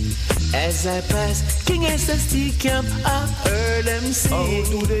 As I passed King SST camp, I heard them sing.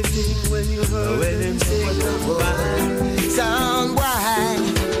 How do they think when you heard them sing? Sound boy,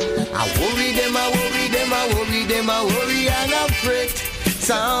 I worry them, I worry them, I worry them, I worry and I fret.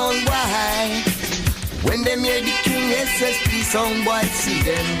 Sound boy, when them hear the King SSP sound boy, see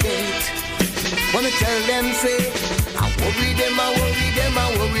them dead. Wanna tell them say, I worry them, I worry them, I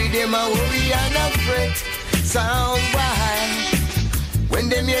worry them, I worry and I fret. Sound boy, when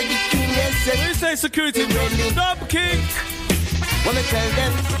them hear the King SSP, we say security, Dub King. Wanna tell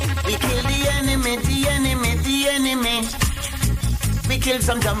them, we kill the enemy, the enemy, the enemy. We kill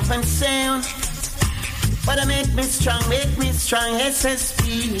some jumping sound. But I make me strong,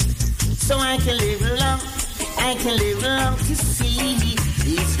 SSP. So I can live long to see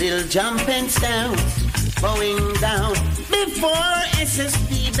these little jumping sounds going down. Before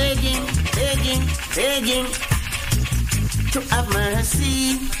SSP begging to have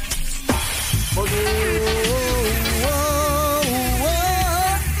mercy. Oh,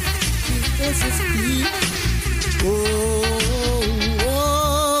 SSP.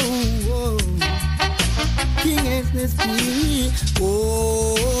 King SSP.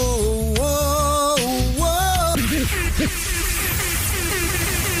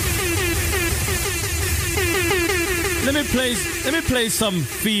 Let me play some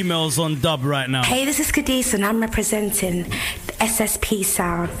females on dub right now. Hey, this is Cadiz and I'm representing the SSP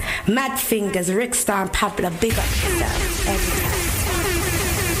sound. Mad Fingers, Rickstar and Pablo, big up yourself every time.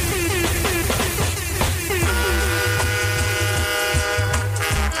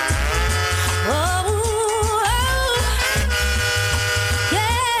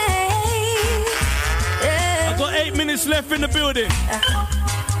 I got 8 minutes left in the building.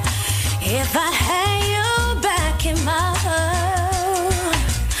 If I had you back in my heart,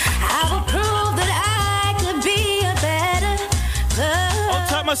 I would prove that I could be a better girl. I'll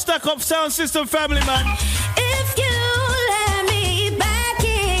take my stack up sound system family, man. If you let me back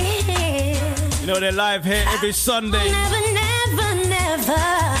in, you know they're live here every Sunday. Never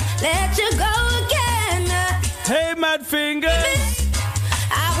let you go again. Hey, Mad Fingers.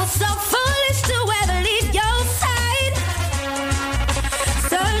 I was so foolish to ever leave your side,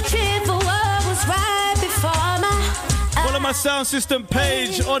 searching for what was right before my eyes. Follow my sound system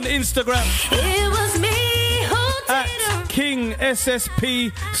page on Instagram. It was me who at King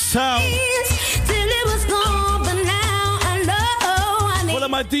SSP Sound. Till it was gone, but now I know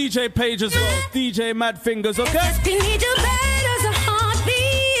my DJ page as well. DJ Mad Fingers, okay? SSP need you bad as a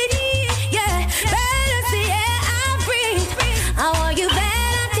heartbeat. Yeah, bad as the air I breathe. I want you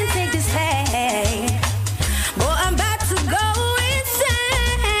bad, I can take this pain. Boy, I'm about to go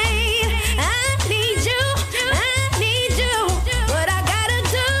insane. I need you. What I gotta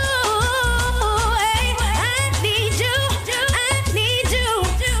do? I need you.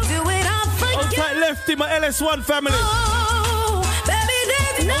 Do it all for you. Hold tight, Lefty, my LS1 family. Oh, baby,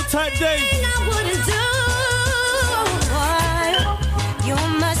 there's nothing Dave. I wouldn't do. Why? You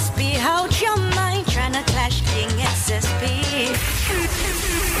must be out your mind trying to clash King SSP.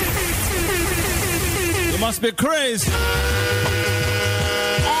 You must be crazy.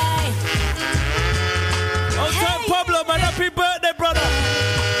 Hey. Hold tight, Pablo, man. Happy birthday, brother.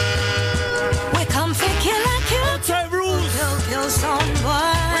 We come for kill. Hold tight, Rules. Kill some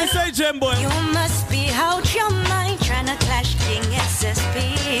boy. What you say, Gem boy? You must be out your mind trying to clash King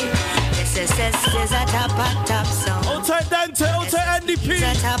SSP. SSS is a top sound. Hold tight, Dante. Hold tight, Andy P.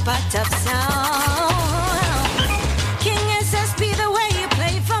 It's a top sound. King SSP, the way you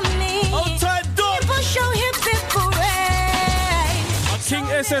play for me. Hold tight, Don. People show hip parade. King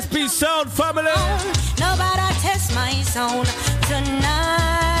SSP sound family. Nobody test my sound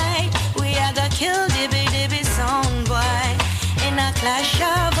tonight. We are gonna kill dibby sound boy in a clash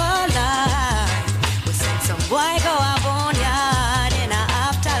of our life. We send some boy go a boneyard in a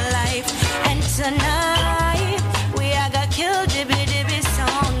afterlife. And tonight we are gonna kill dibby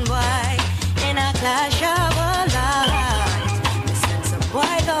sound boy in a clash of our life. We send some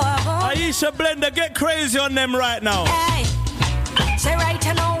boy go a boneyard. Aisha Blender, get crazy on them right now. Hey. Say right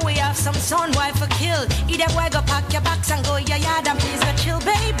now we have some son wife for kill. Either way go pack your box and go your yard and please go chill,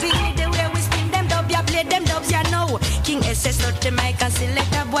 baby. The way we spin them dub, ya play them dubs, ya know. King SS not the mic and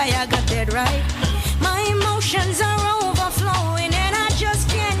select a boy, I got that right. My emotions are overflowing and I just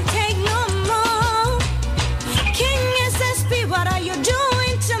can't take no more. King SSP, what are you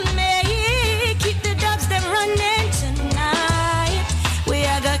doing to me? Keep the dubs them running tonight. We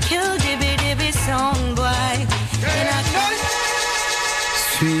are gonna kill dibby song boy.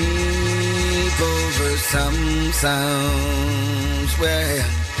 Sweep over some sounds where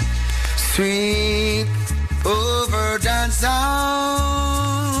sweep over that sound.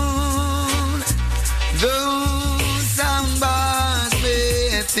 Those sound bars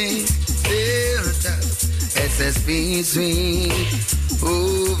may think they're tough. SSP sweep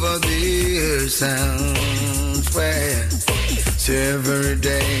over their sounds where every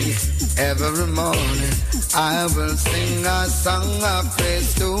day, every morning I will sing a song of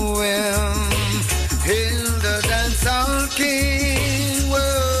praise to him. Hail the dancehall king,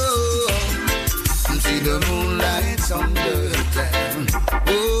 whoa. See the moonlight on the town.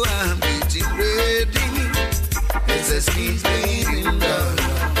 Oh, I'm getting ready. SSP's making love.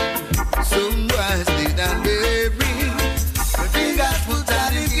 So wisely than baby. The fingers put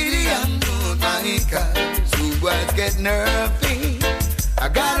out the kitty and Jamaica. So boys get nervy. I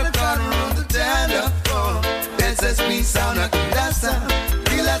got a partner on the telephone. SSP sound a killer sound.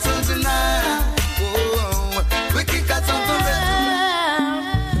 Killer sound tonight. Oh, we kick out some for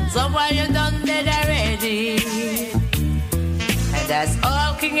red. So why you done dead already? And that's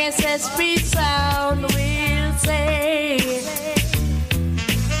all King SSP sound will say.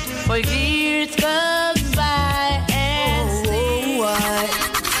 For years goes by and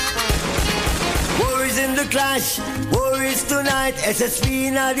Worries in the clash, worries tonight. SSP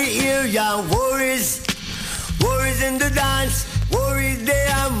in the area, worries. Worries in the dance, worries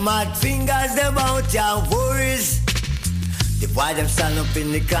there. Mad fingers them out, yeah, worries. The boy them stand up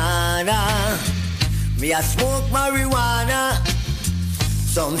in the corner. Me a smoke marijuana.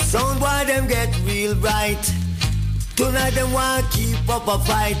 Some sound boy them get real bright. Tonight them want keep up a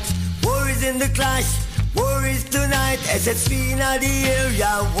fight. Worries in the clash, worries tonight. SSP in the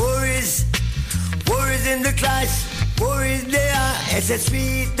area, worries. Worries in the clash, worries there.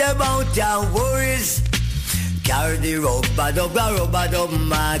 SSP them out, yeah, worries. Carry the rubber dub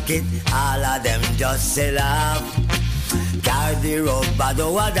market. All of them just sell off. Carry the rubber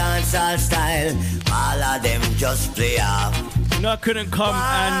dub a dancehall style. All of them just play off. You know, I couldn't come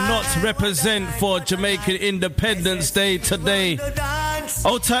and not represent for Jamaican Independence Day today.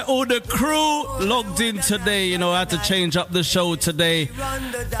 Outta, all the crew logged in today. You know, I had to change up the show today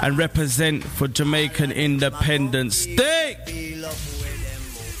and represent for Jamaican Independence Day.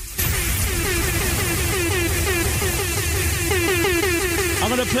 I'm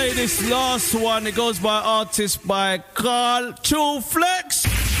going to play this last one. It goes by artist by Carl Chuflex.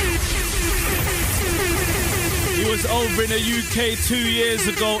 He was over in the UK 2 years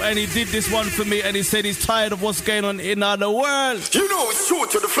ago and he did this one for me and he said he's tired of what's going on in other world. You know it's true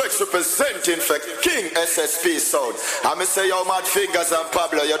to the flex representing for King SSP sound. I'ma say your mad fingers and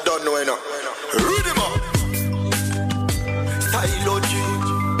Pablo, you don't know enough. Read him up. Stylogy.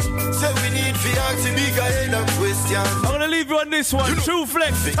 Say we need fiancé bigger in a question. I'm gonna leave you on this one. True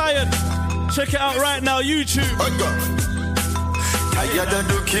Flex, Tired. Check it out right now, YouTube. Tired of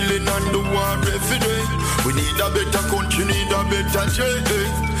the killing and the war every day. We need a better country, need a better jail.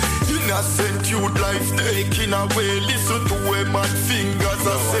 Innocent youth life taking away. Listen to where my fingers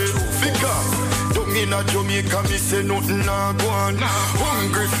are say. Because down in a Jamaica me say nothing nah go on.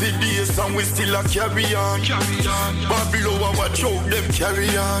 Hungry for days and we still a carry on. Babylon I watch out them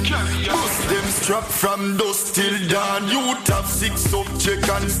carry on. Bust them strap from dusk till dawn. Youth have 6 subject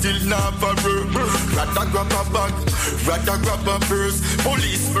and still never work. Rather grab a bag, rather grab a purse.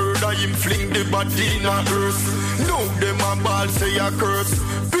 Police murder him fling the body in a hearse. Now them a ball say a curse.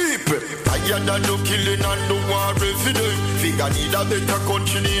 Tired of the killing and the war every day. Figure need a better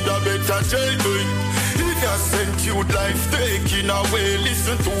country, need a better jail. Innocent youth life taking away.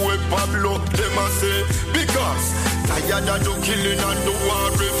 Listen to what Pablo them a say. Because tired of the killing and the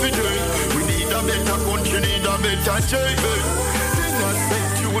war every day. We need a better country, need a better jail.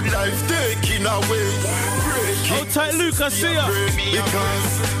 Innocent youth life taking away. Oh, tight Luke, I see ya.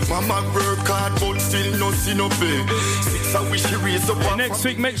 Because mama work hard but still no see no pay. I wish you raise up. Hey, next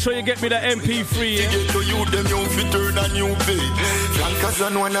week, make sure you get me that MP3. Yeah? Get to you, them you fit turn a new page. Flankers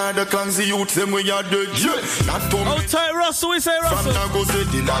and one of the clans, the youth, them we are the Oh, tight Russell, we say Russell. From Nago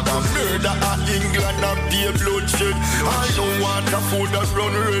City, like a murder at England and pay bloodshed. I don't want a food that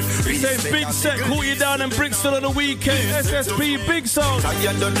run red. He says big set, caught you down in Brixton on the weekend. SSP, big sound.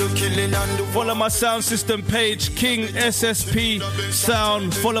 Follow my sound system page, King SSP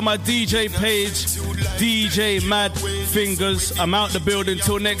Sound. Follow my DJ page, DJ Mad Fingers. I'm out the building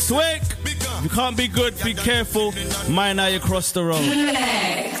till next week. If you can't be good, be careful. Mind how you cross the road.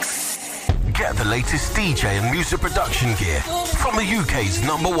 Get the latest DJ and music production gear from the UK's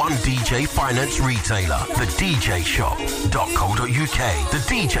 #1 DJ finance retailer, thedjshop.co.uk. The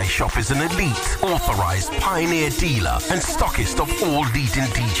DJ Shop is an elite, authorised pioneer dealer and stockist of all leading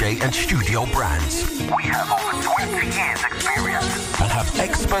DJ and studio brands. We have over 20 years experience and have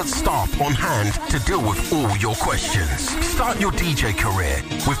expert staff on hand to deal with all your questions. Start your DJ career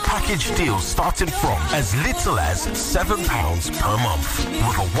with package deals starting from as little as £7 per month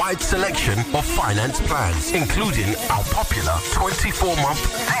with a wide selection of finance plans, including our popular 24-month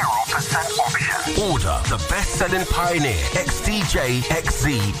 0% option. Order the best-selling Pioneer XDJ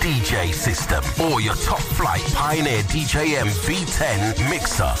XZ DJ system or your top flight Pioneer DJM V10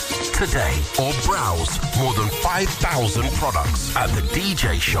 mixer today, or browse more than 5,000 products at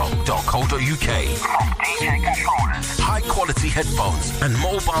thedjshop.co.uk. From DJ controllers, high-quality headphones and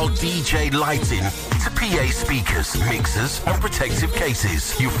mobile DJ lighting to PA speakers, mixers and protective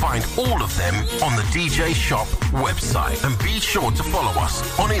cases. You find all of them on the DJ Shop website. And be sure to follow us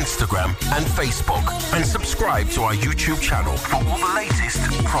on Instagram and Facebook and subscribe to our YouTube channel for all the latest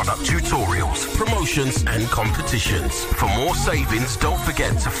product tutorials, promotions and competitions. For more savings, don't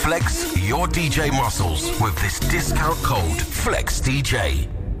forget to flex your DJ muscles with this discount code FLEXDJ.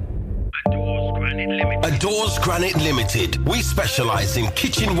 Adores Granite Limited. We specialize in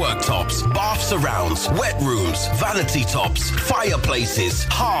kitchen worktops, bath surrounds, wet rooms, vanity tops, fireplaces,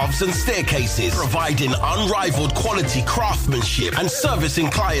 hearths and staircases, providing unrivaled quality craftsmanship and servicing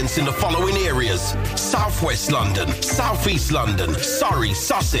clients in the following areas: Southwest London, Southeast London, Surrey,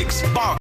 Sussex, Berkshire,